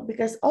it,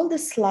 because all the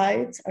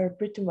slides are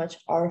pretty much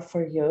are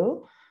for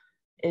you.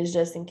 It's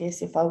just in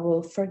case if I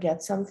will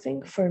forget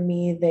something. For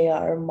me, they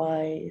are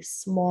my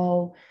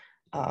small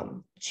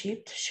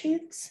cheat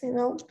sheets,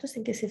 just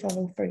in case if I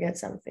will forget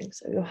something.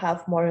 So you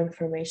have more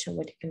information,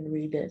 but you can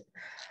read it.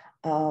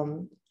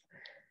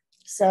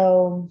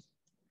 So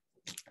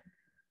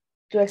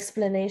to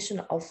explanation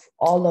of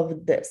all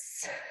of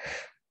this,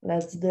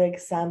 let's do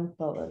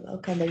example,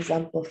 kind of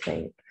example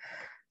thing.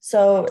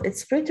 So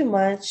it's pretty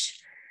much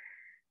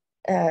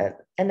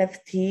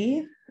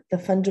NFT, the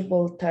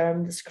fungible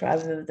term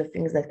describing the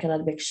things that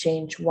cannot be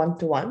exchanged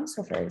one-to-one.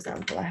 So for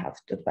example, I have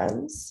two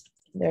pens.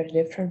 They're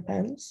different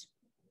pens.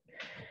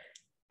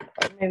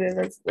 Or maybe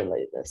let's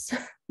delete this.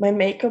 My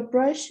makeup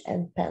brush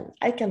and pen.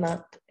 I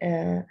cannot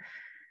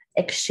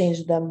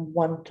exchange them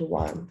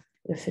one-to-one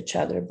with each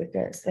other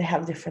because they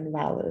have different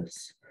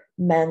values.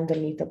 Men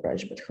don't need a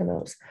brush, but who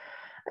knows?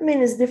 I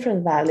mean, it's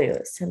different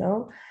values,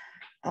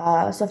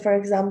 So for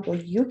example,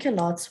 you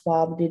cannot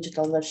swap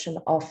digital version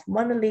of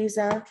Mona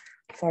Lisa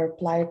for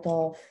Plight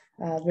of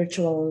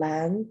virtual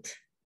land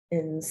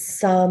in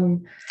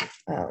some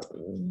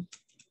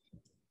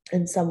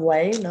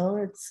way.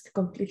 It's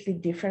completely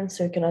different.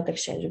 So you cannot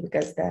exchange it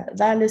because the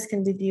values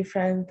can be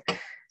different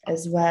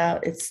as well.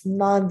 It's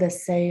not the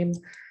same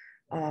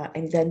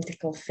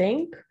identical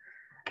thing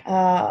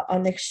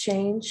on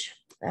exchange.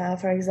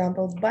 For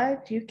example,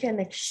 but you can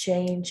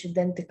exchange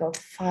identical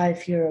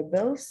 €5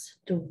 bills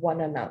to one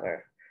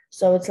another.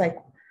 So it's like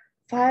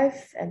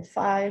 5 and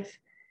 5,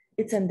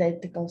 it's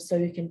identical, so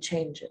you can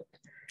change it.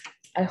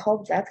 I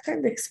hope that kind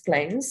of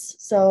explains.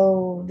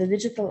 So the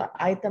digital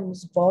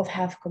items both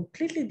have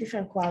completely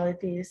different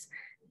qualities,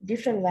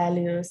 different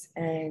values,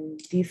 and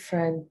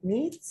different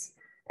needs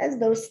as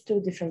those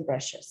two different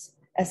brushes.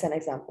 As an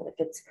example, if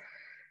it's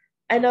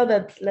I know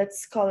that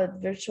let's call it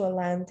virtual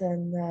land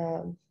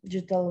and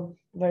digital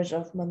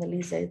version of Mona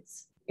Lisa.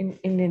 It's in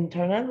the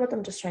internet, but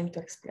I'm just trying to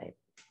explain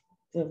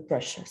the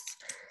brushes.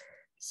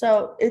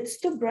 So it's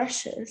two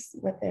brushes,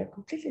 but they're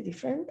completely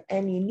different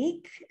and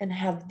unique and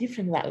have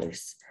different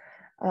values.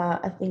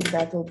 I think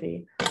that will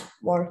be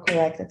more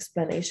correct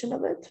explanation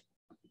of it.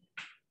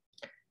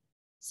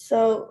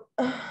 So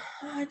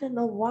I don't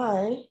know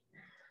why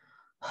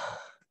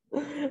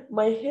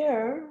my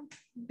hair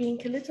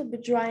being a little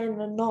bit dry in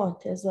the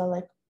knot as well,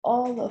 like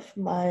all of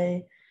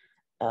my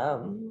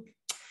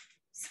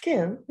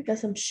skin,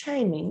 because I'm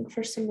shining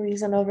for some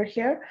reason over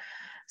here.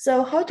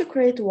 So how to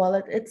create a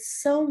wallet? It's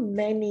so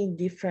many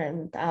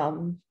different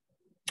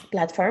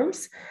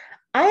platforms.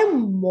 I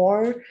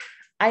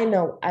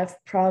know I've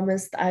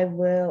promised I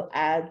will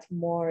add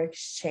more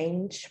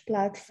exchange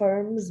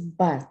platforms,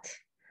 but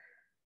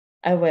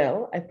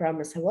I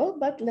promise I will,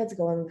 but let's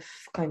go on with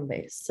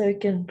Coinbase. So you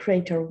can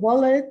create your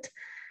wallet.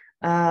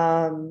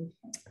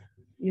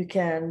 You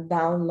can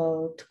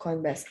download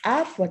Coinbase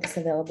app, what is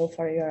available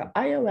for your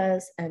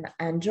iOS and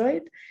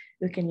Android.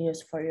 You can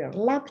use for your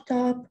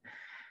laptop.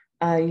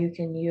 You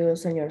can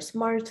use on your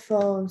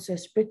smartphone. So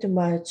it's pretty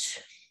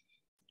much,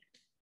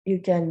 you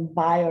can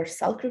buy or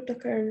sell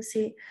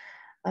cryptocurrency.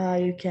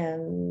 You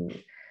can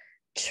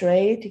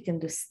trade, you can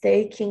do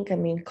staking. I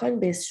mean,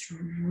 Coinbase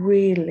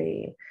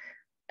really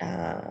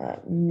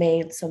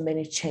made so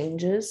many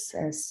changes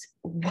as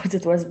what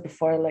it was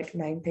before, like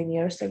 9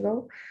 years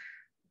ago,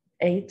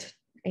 9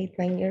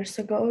 years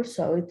ago.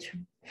 So it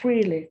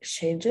really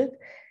changed it.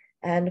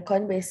 And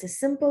Coinbase is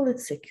simple,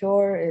 it's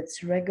secure,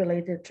 it's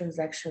regulated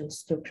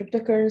transactions to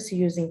cryptocurrency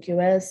using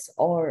US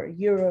or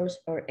euros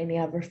or any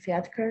other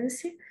fiat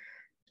currency.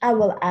 I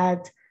will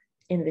add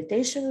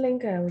invitation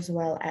link, I as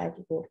well add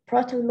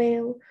Proton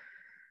Mail.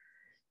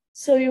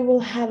 So you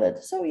will have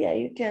it. So yeah,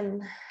 you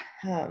can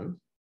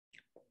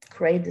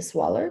create this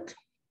wallet.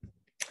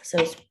 So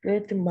it's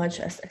pretty much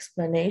as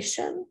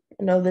explanation.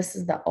 This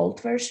is the old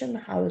version,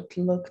 how it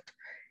looked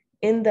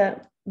in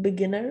the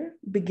beginning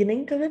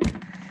of it.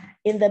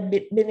 In the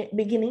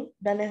beginning,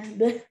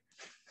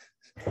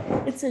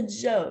 it's a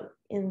joke.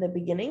 In the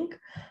beginning,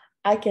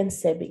 I can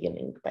say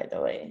beginning, by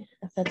the way.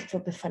 I thought it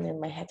would be funny in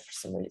my head for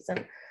some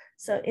reason.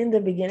 So in the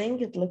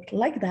beginning, it looked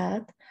like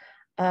that.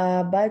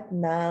 But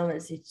now,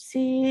 as you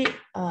see,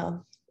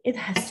 it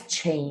has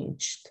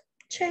changed.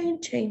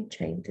 Changed.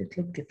 It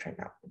looks different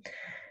now.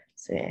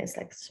 So yeah, it's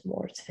like a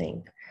smart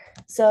thing.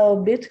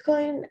 So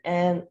Bitcoin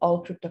and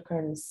all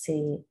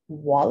cryptocurrency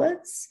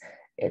wallets,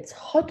 it's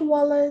hot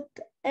wallet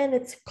and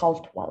it's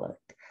cold wallet.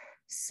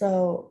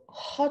 So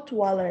hot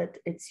wallet,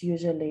 it's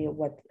usually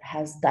what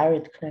has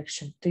direct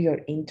connection to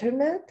your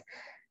internet,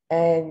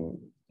 and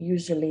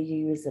usually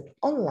you use it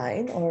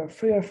online or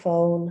through your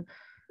phone.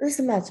 It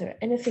doesn't matter,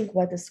 anything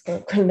what is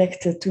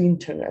connected to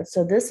internet.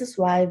 So this is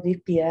why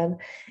VPN,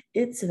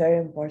 it's very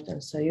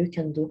important. So you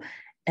can do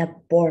a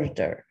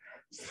border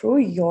through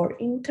your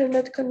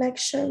internet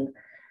connection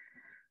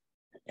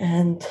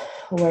and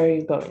where are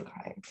you going,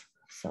 right?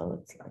 So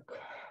it's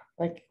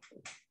like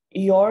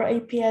your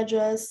IP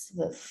address,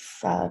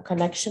 the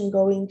connection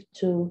going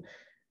to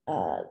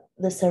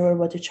the server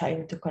what you're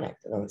trying to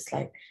connect. It's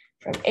like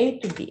from A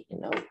to B,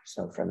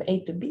 So from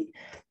A to B,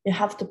 you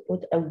have to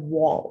put a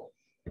wall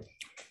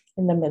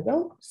in the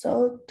middle,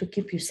 so to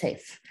keep you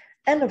safe.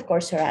 And of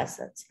course, your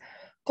assets.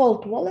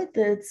 Cold wallet,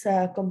 it's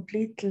a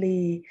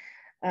completely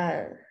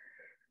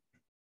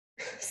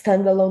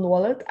standalone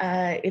wallet.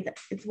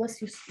 It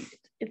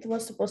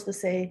was supposed to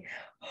say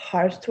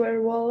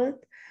hardware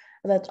wallet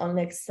that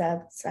only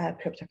accepts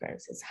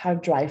cryptocurrencies.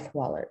 Hard drive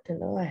wallet.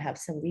 I have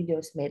some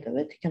videos made of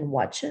it. You can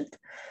watch it.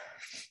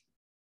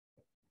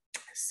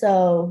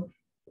 So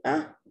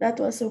that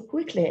was so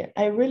quickly.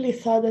 I really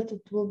thought that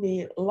it will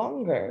be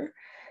longer.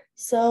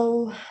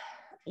 So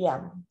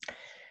yeah,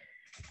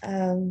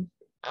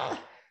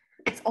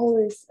 it's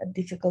always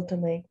difficult to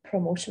make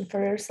promotion for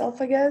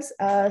yourself, I guess.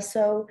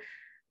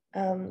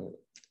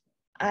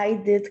 I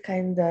did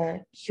kind of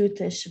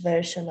cute-ish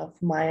version of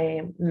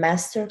my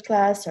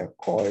masterclass or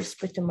course,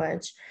 pretty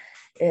much.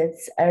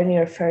 It's Earn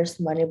Your First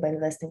Money by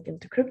Investing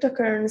into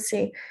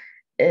Cryptocurrency.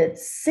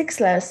 It's 6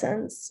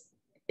 lessons.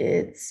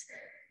 It's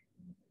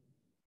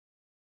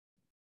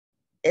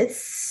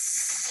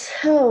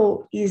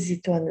so easy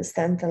to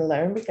understand and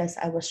learn because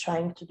I was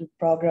trying to do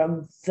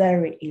program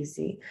very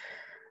easy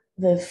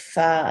with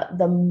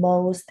the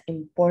most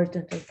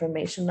important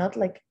information, not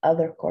like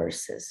other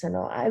courses.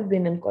 I've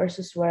been in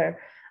courses where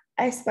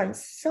I spent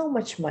so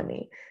much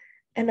money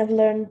and I've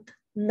learned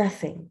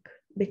nothing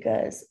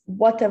because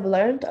what I've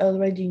learned I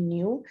already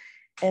knew,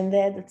 and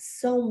they added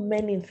so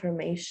many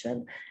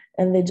information,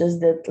 and they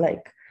just did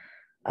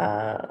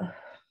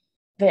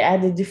they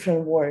added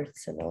different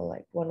words,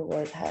 like one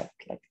word had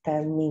like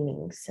 10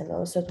 meanings,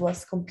 so it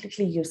was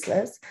completely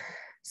useless.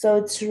 So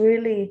it's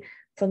really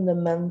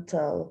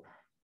fundamental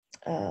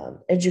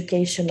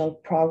educational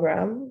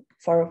program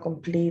for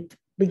complete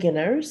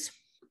beginners.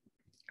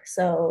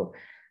 So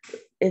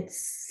it's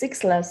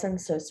 6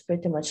 lessons, so it's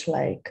pretty much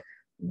like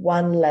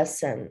one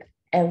lesson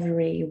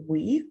every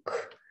week.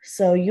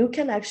 So you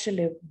can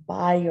actually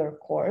buy your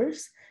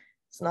course.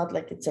 It's not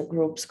like it's a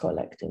groups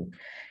collecting.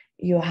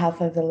 You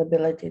have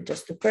availability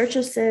just to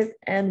purchase it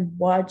and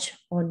watch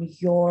on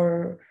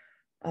your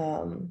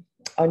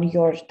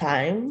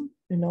time,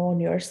 on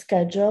your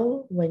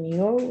schedule, when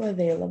you're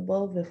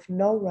available with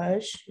no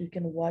rush. You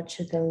can watch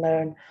it and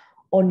learn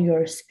on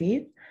your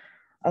speed.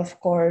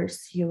 Of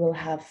course, you will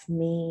have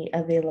me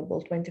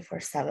available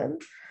 24/7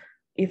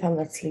 if I'm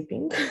not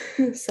sleeping.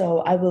 So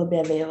I will be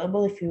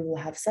available if you will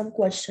have some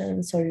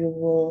questions or you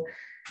will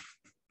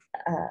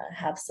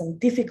have some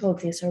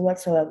difficulties or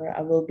whatsoever.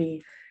 I will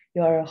be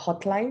your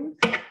hotline.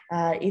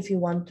 If you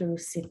want to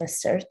receive a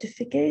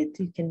certificate,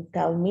 you can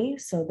tell me.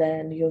 So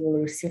then you will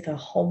receive a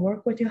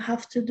homework what you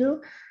have to do.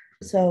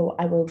 So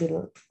I will be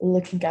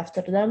looking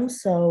after them.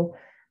 So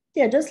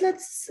yeah, just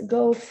let's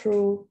go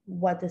through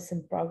what is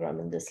in program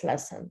in these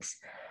lessons.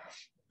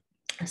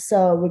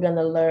 So we're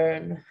gonna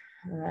learn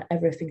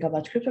everything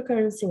about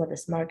cryptocurrency, what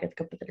is market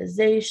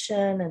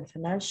capitalization and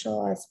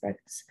financial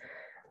aspects,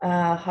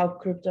 how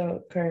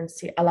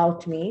cryptocurrency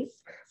allowed me.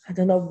 I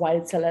don't know why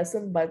it's a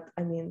lesson, but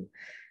I mean,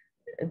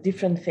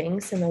 different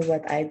things,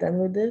 what I done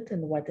with it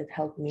and what it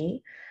helped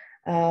me.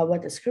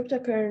 What is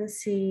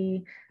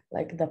cryptocurrency,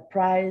 like the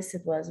price,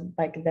 it was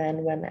back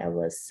then when I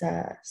was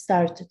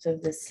started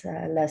with this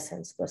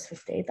lessons was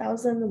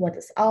 58,000. What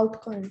is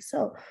altcoin?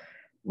 So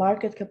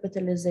market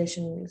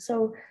capitalization.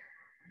 So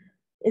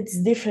it's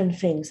different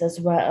things as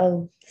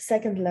well.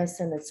 Second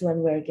lesson is when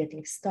we're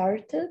getting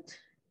started.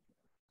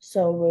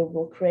 So we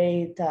will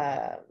create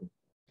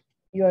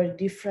your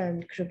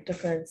different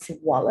cryptocurrency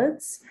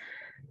wallets.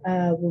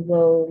 We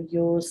will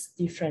use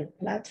different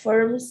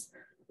platforms.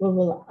 We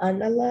will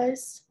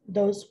analyze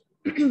those.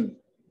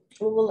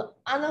 We will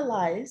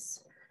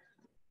analyze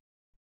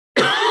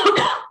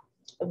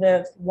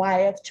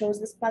why I've chose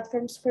these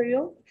platforms for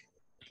you,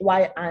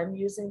 why I'm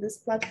using these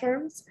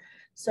platforms.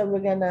 So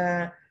we're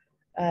gonna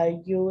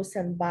use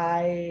and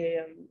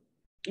buy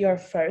your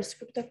first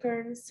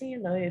cryptocurrency.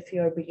 If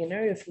you're a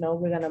beginner, if no,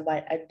 we're gonna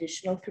buy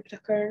additional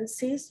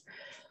cryptocurrencies.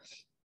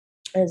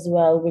 As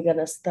well, we're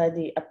gonna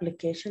study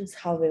applications,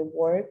 how they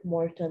work,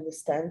 more to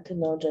understand,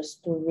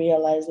 just to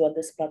realize what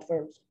these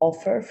platforms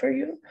offer for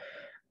you.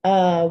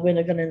 We're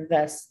not gonna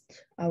invest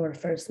our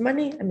first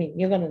money. I mean,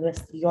 you're gonna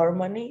invest your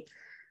money.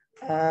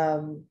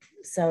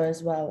 So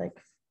as well, like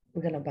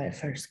we're gonna buy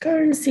first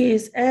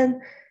currencies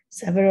and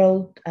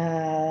several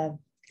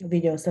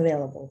videos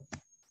available.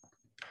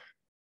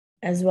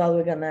 As well,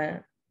 we're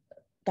gonna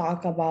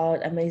talk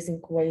about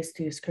amazing ways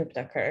to use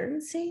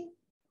cryptocurrency,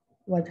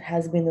 what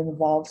has been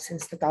involved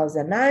since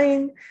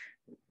 2009,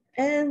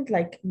 and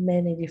like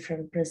many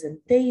different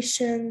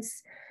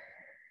presentations,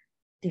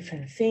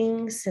 different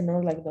things,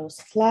 like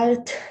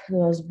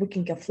those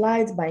booking a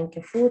flight, buying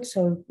a food.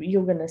 So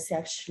you're gonna see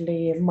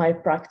actually my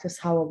practice,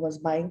 how I was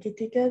buying a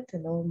ticket,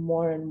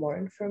 more and more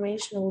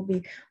information will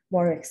be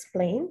more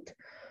explained.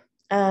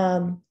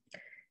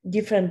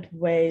 different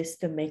ways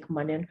to make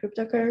money on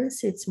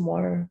cryptocurrency. It's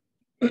more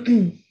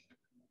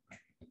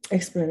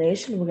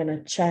explanation. We're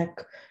gonna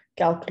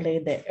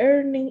calculate the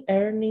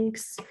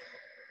earnings,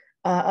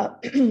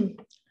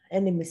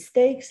 any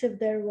mistakes if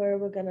there were.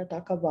 We're gonna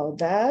talk about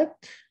that.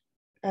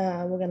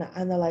 We're gonna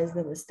analyze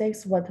the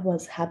mistakes, what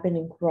was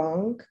happening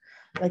wrong,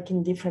 like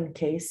in different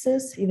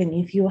cases, even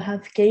if you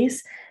have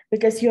case,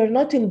 because you're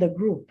not in the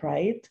group,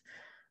 right?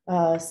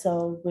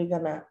 So we're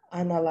gonna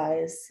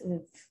analyze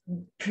with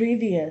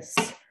previous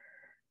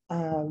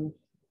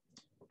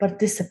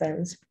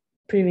participants,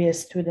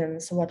 previous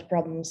students, what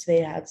problems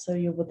they had, so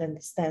you would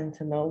understand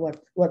to know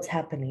what's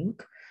happening.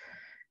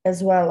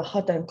 As well,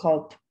 hot and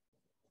cold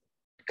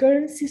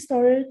currency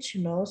storage,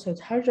 so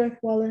it's hard drive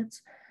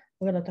wallets.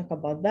 We're going to talk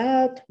about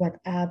that,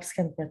 what apps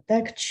can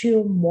protect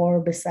you more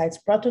besides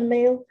Proton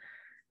Mail,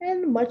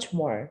 and much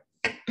more.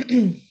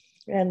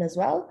 And as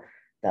well,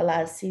 the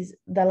last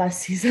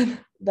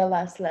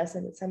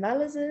lesson is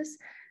analysis.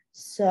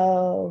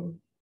 So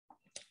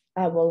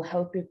I will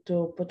help you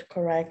to put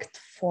correct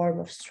form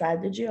of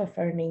strategy of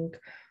earning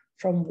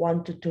from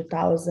 1 to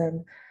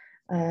 2,000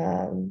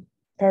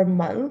 per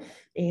month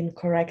in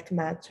correct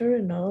matter,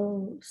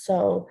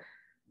 So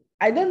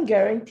I don't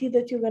guarantee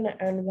that you're gonna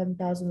earn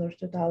 1,000 or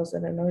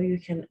 2,000. I know you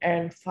can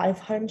earn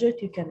 500,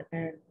 you can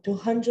earn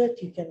 200,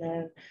 you can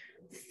earn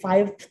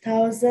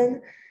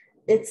 5,000.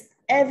 It's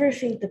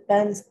everything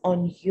depends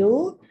on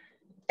you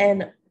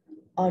and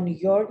on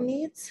your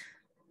needs.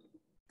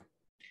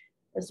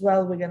 As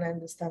well, we're gonna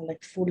understand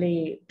like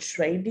fully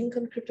trading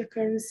on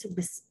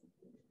cryptocurrency,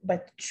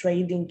 but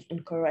trading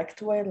in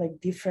correct way,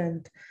 like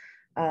different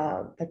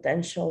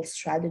potential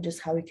strategies,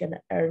 how we can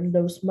earn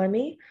those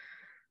money.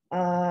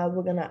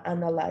 We're gonna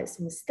analyze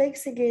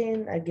mistakes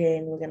again.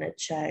 We're gonna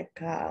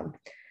check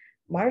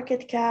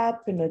market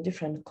cap,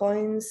 different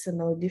coins,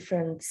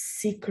 different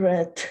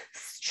secret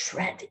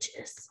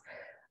strategies.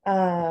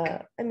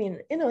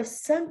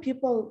 Some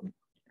people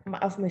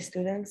of my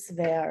students,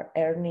 they are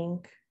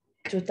earning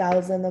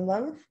 2,000 a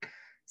month.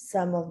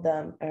 Some of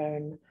them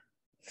earn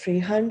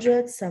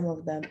 300, some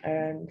of them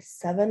earn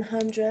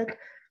 700.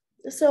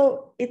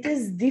 So it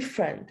is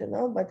different,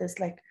 but it's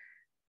like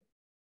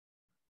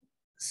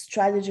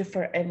strategy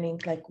for earning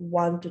like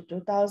 1 to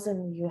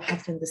 2,000. You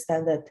have to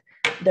understand that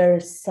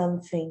there's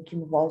something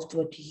involved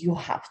what you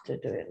have to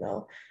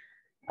do,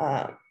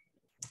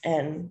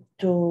 and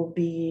to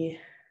be,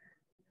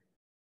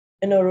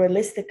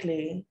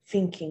 realistically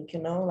thinking,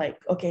 like,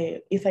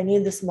 okay, if I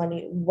need this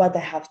money, what I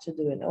have to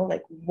do,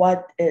 like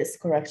what is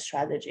correct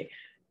strategy,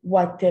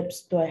 what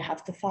tips do I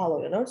have to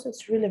follow, so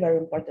it's really very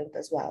important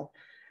as well.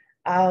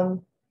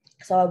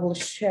 So I will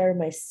share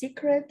my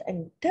secret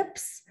and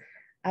tips.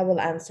 I will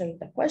answer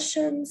the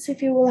questions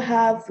if you will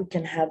have. We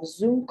can have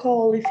Zoom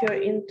call if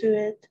you're into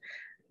it,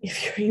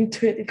 if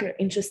you're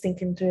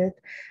interested into it.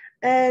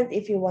 And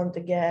if you want to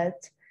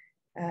get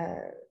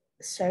a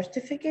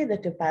certificate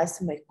that you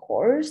pass my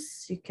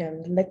course, you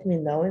can let me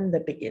know in the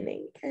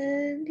beginning.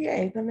 And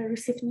yeah, you're gonna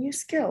receive new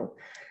skill.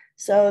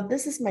 So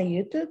this is my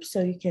YouTube,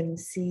 so you can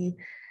see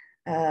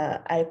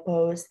I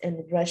post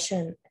in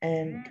Russian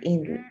and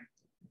in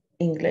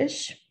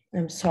English.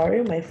 I'm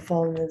sorry, my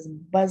phone is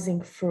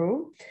buzzing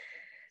through.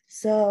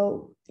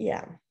 So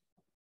yeah,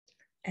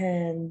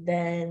 and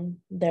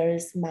then there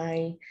is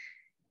my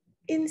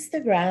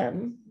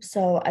Instagram.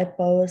 So I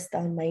post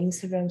on my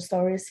Instagram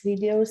stories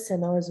videos,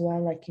 and as well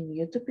like in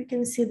YouTube, you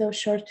can see those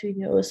short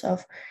videos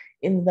of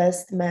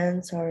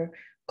investments or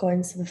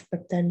coins with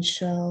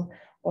potential,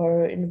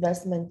 or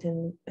investment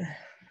in,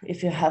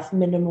 if you have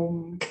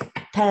minimum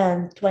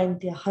 10,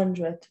 20,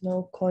 100,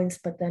 coins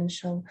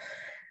potential.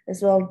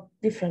 As well,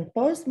 different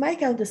posts. My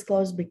account is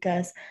closed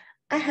because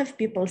I have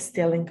people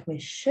stealing my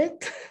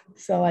shit.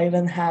 So I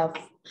even have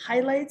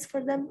highlights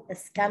for them, a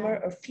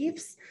scammer or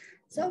thieves.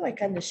 So I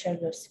kind of share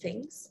those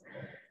things.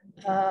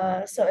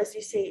 So as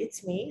you say,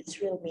 it's me, it's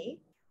real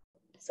me.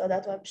 So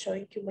that's why I'm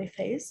showing you my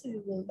face, so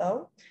you will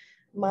know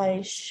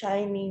my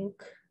shining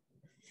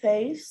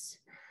face.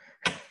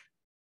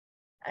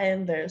 I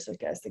am very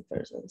sarcastic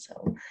person,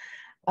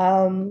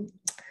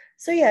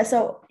 so yeah,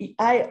 so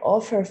I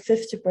offer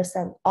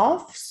 50%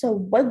 off. So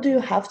what do you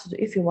have to do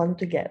if you want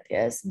to get?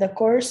 Yes, the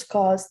course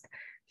costs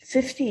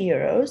 50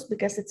 euros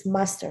because it's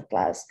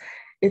masterclass.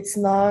 It's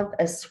not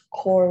as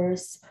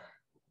course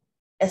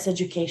as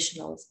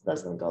educational. It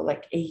doesn't go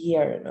like a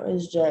year,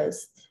 it's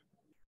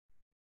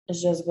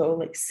just go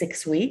like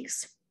 6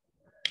 weeks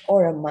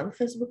or a month,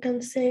 as we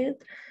can say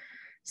it.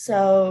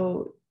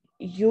 So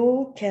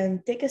you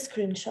can take a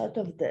screenshot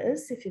of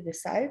this if you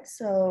decide.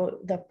 So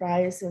the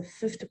price of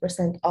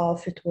 50%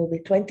 off, it will be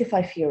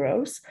 25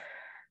 euros.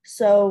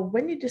 So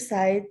when you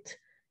decide,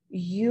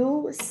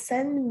 you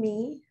send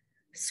me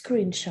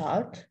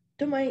screenshot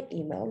to my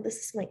email.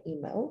 This is my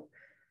email,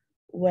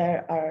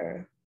 where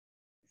are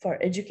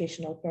for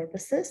educational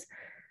purposes.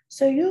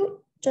 So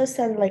you just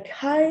send like,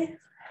 hi,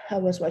 I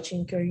was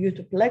watching your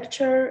YouTube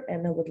lecture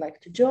and I would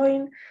like to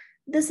join.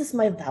 This is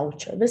my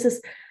voucher. This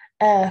is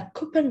a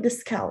coupon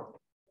discount.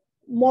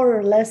 more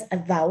or less a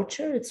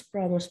voucher. It's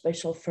promo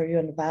special for you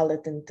and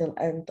valid until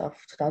end of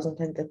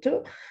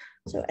 2022.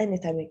 So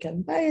anytime you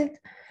can buy it.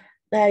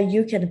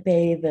 You can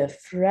pay with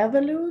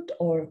Revolut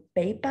or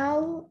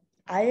PayPal.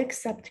 I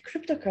accept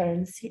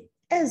cryptocurrency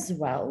as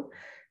well.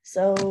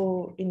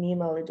 So in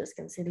email, you just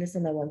can say,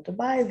 listen, I want to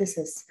buy. This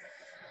is,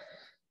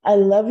 I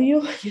love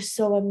you. You're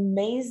so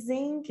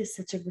amazing. You're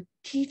such a good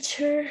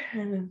teacher.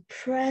 I'm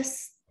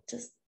impressed.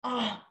 Just,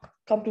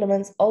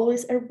 compliments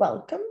always are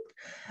welcome.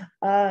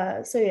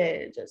 So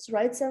yeah, just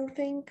write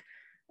something,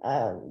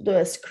 do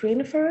a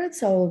screen for it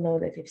so I'll know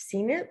that you've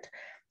seen it.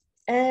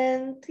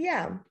 And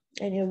yeah,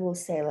 and you will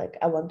say like,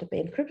 I want to pay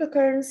in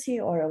cryptocurrency,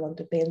 or I want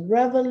to pay in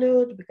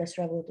Revolut because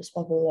Revolut is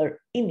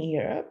popular in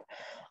Europe,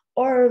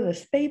 or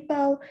with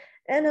PayPal,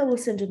 and I will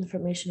send you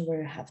information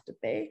where you have to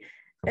pay.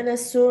 And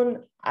as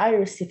soon I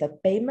receive a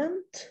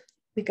payment,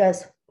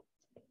 because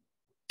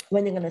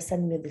when you're gonna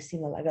send me this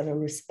email, I'm gonna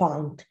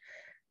respond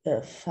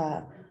with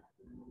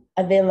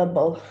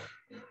available,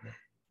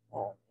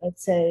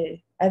 let's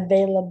say,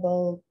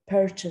 available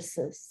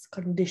purchases,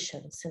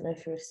 conditions, and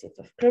if you receive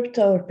of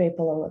crypto or PayPal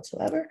or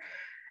whatsoever.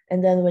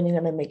 And then when you're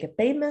gonna make a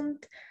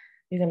payment,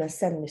 you're gonna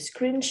send me a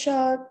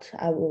screenshot.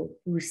 I will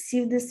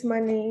receive this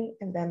money,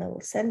 and then I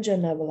will send you,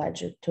 and I will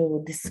add you to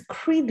a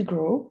discrete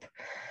group.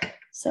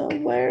 So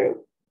where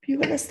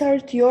you're gonna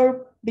start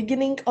your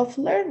beginning of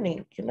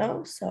learning, you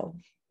know? So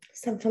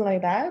something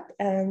like that.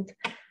 And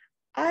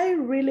I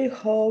really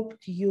hope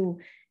you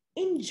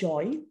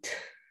enjoyed.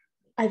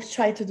 I've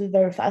tried to do it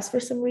very fast for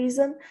some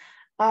reason.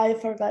 I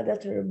forgot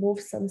that to remove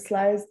some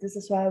slides. This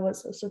is why I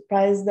was so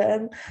surprised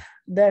then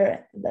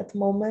there that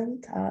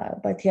moment.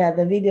 But yeah,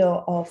 the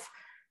video of,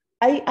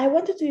 I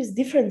wanted to use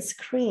different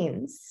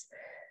screens.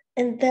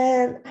 And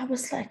then I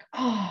was like,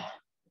 I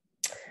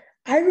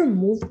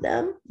removed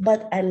them,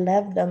 but I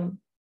left them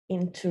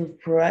into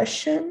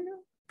Russian.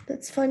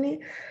 That's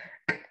funny.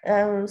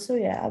 So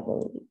yeah, I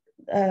will,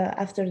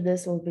 after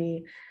this will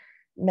be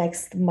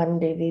next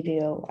Monday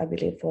video, I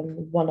believe,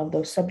 on one of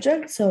those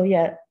subjects. So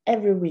yeah,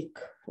 every week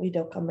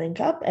video coming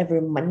up,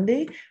 every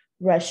Monday,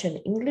 Russian,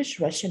 English,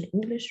 Russian,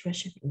 English,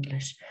 Russian,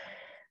 English.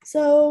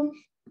 So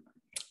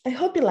I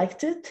hope you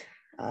liked it.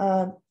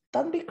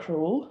 Don't be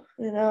cruel,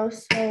 you know.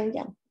 So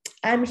yeah,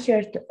 I'm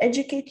here to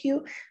educate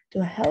you,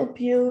 to help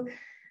you,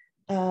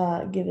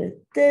 give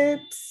you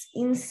tips,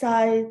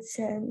 insights,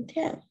 and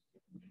yeah.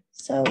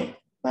 So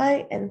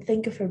bye, and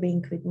thank you for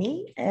being with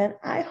me. And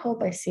I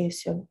hope I see you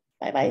soon.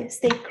 Bye-bye.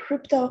 Stay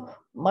crypto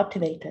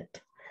motivated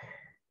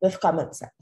with common sense.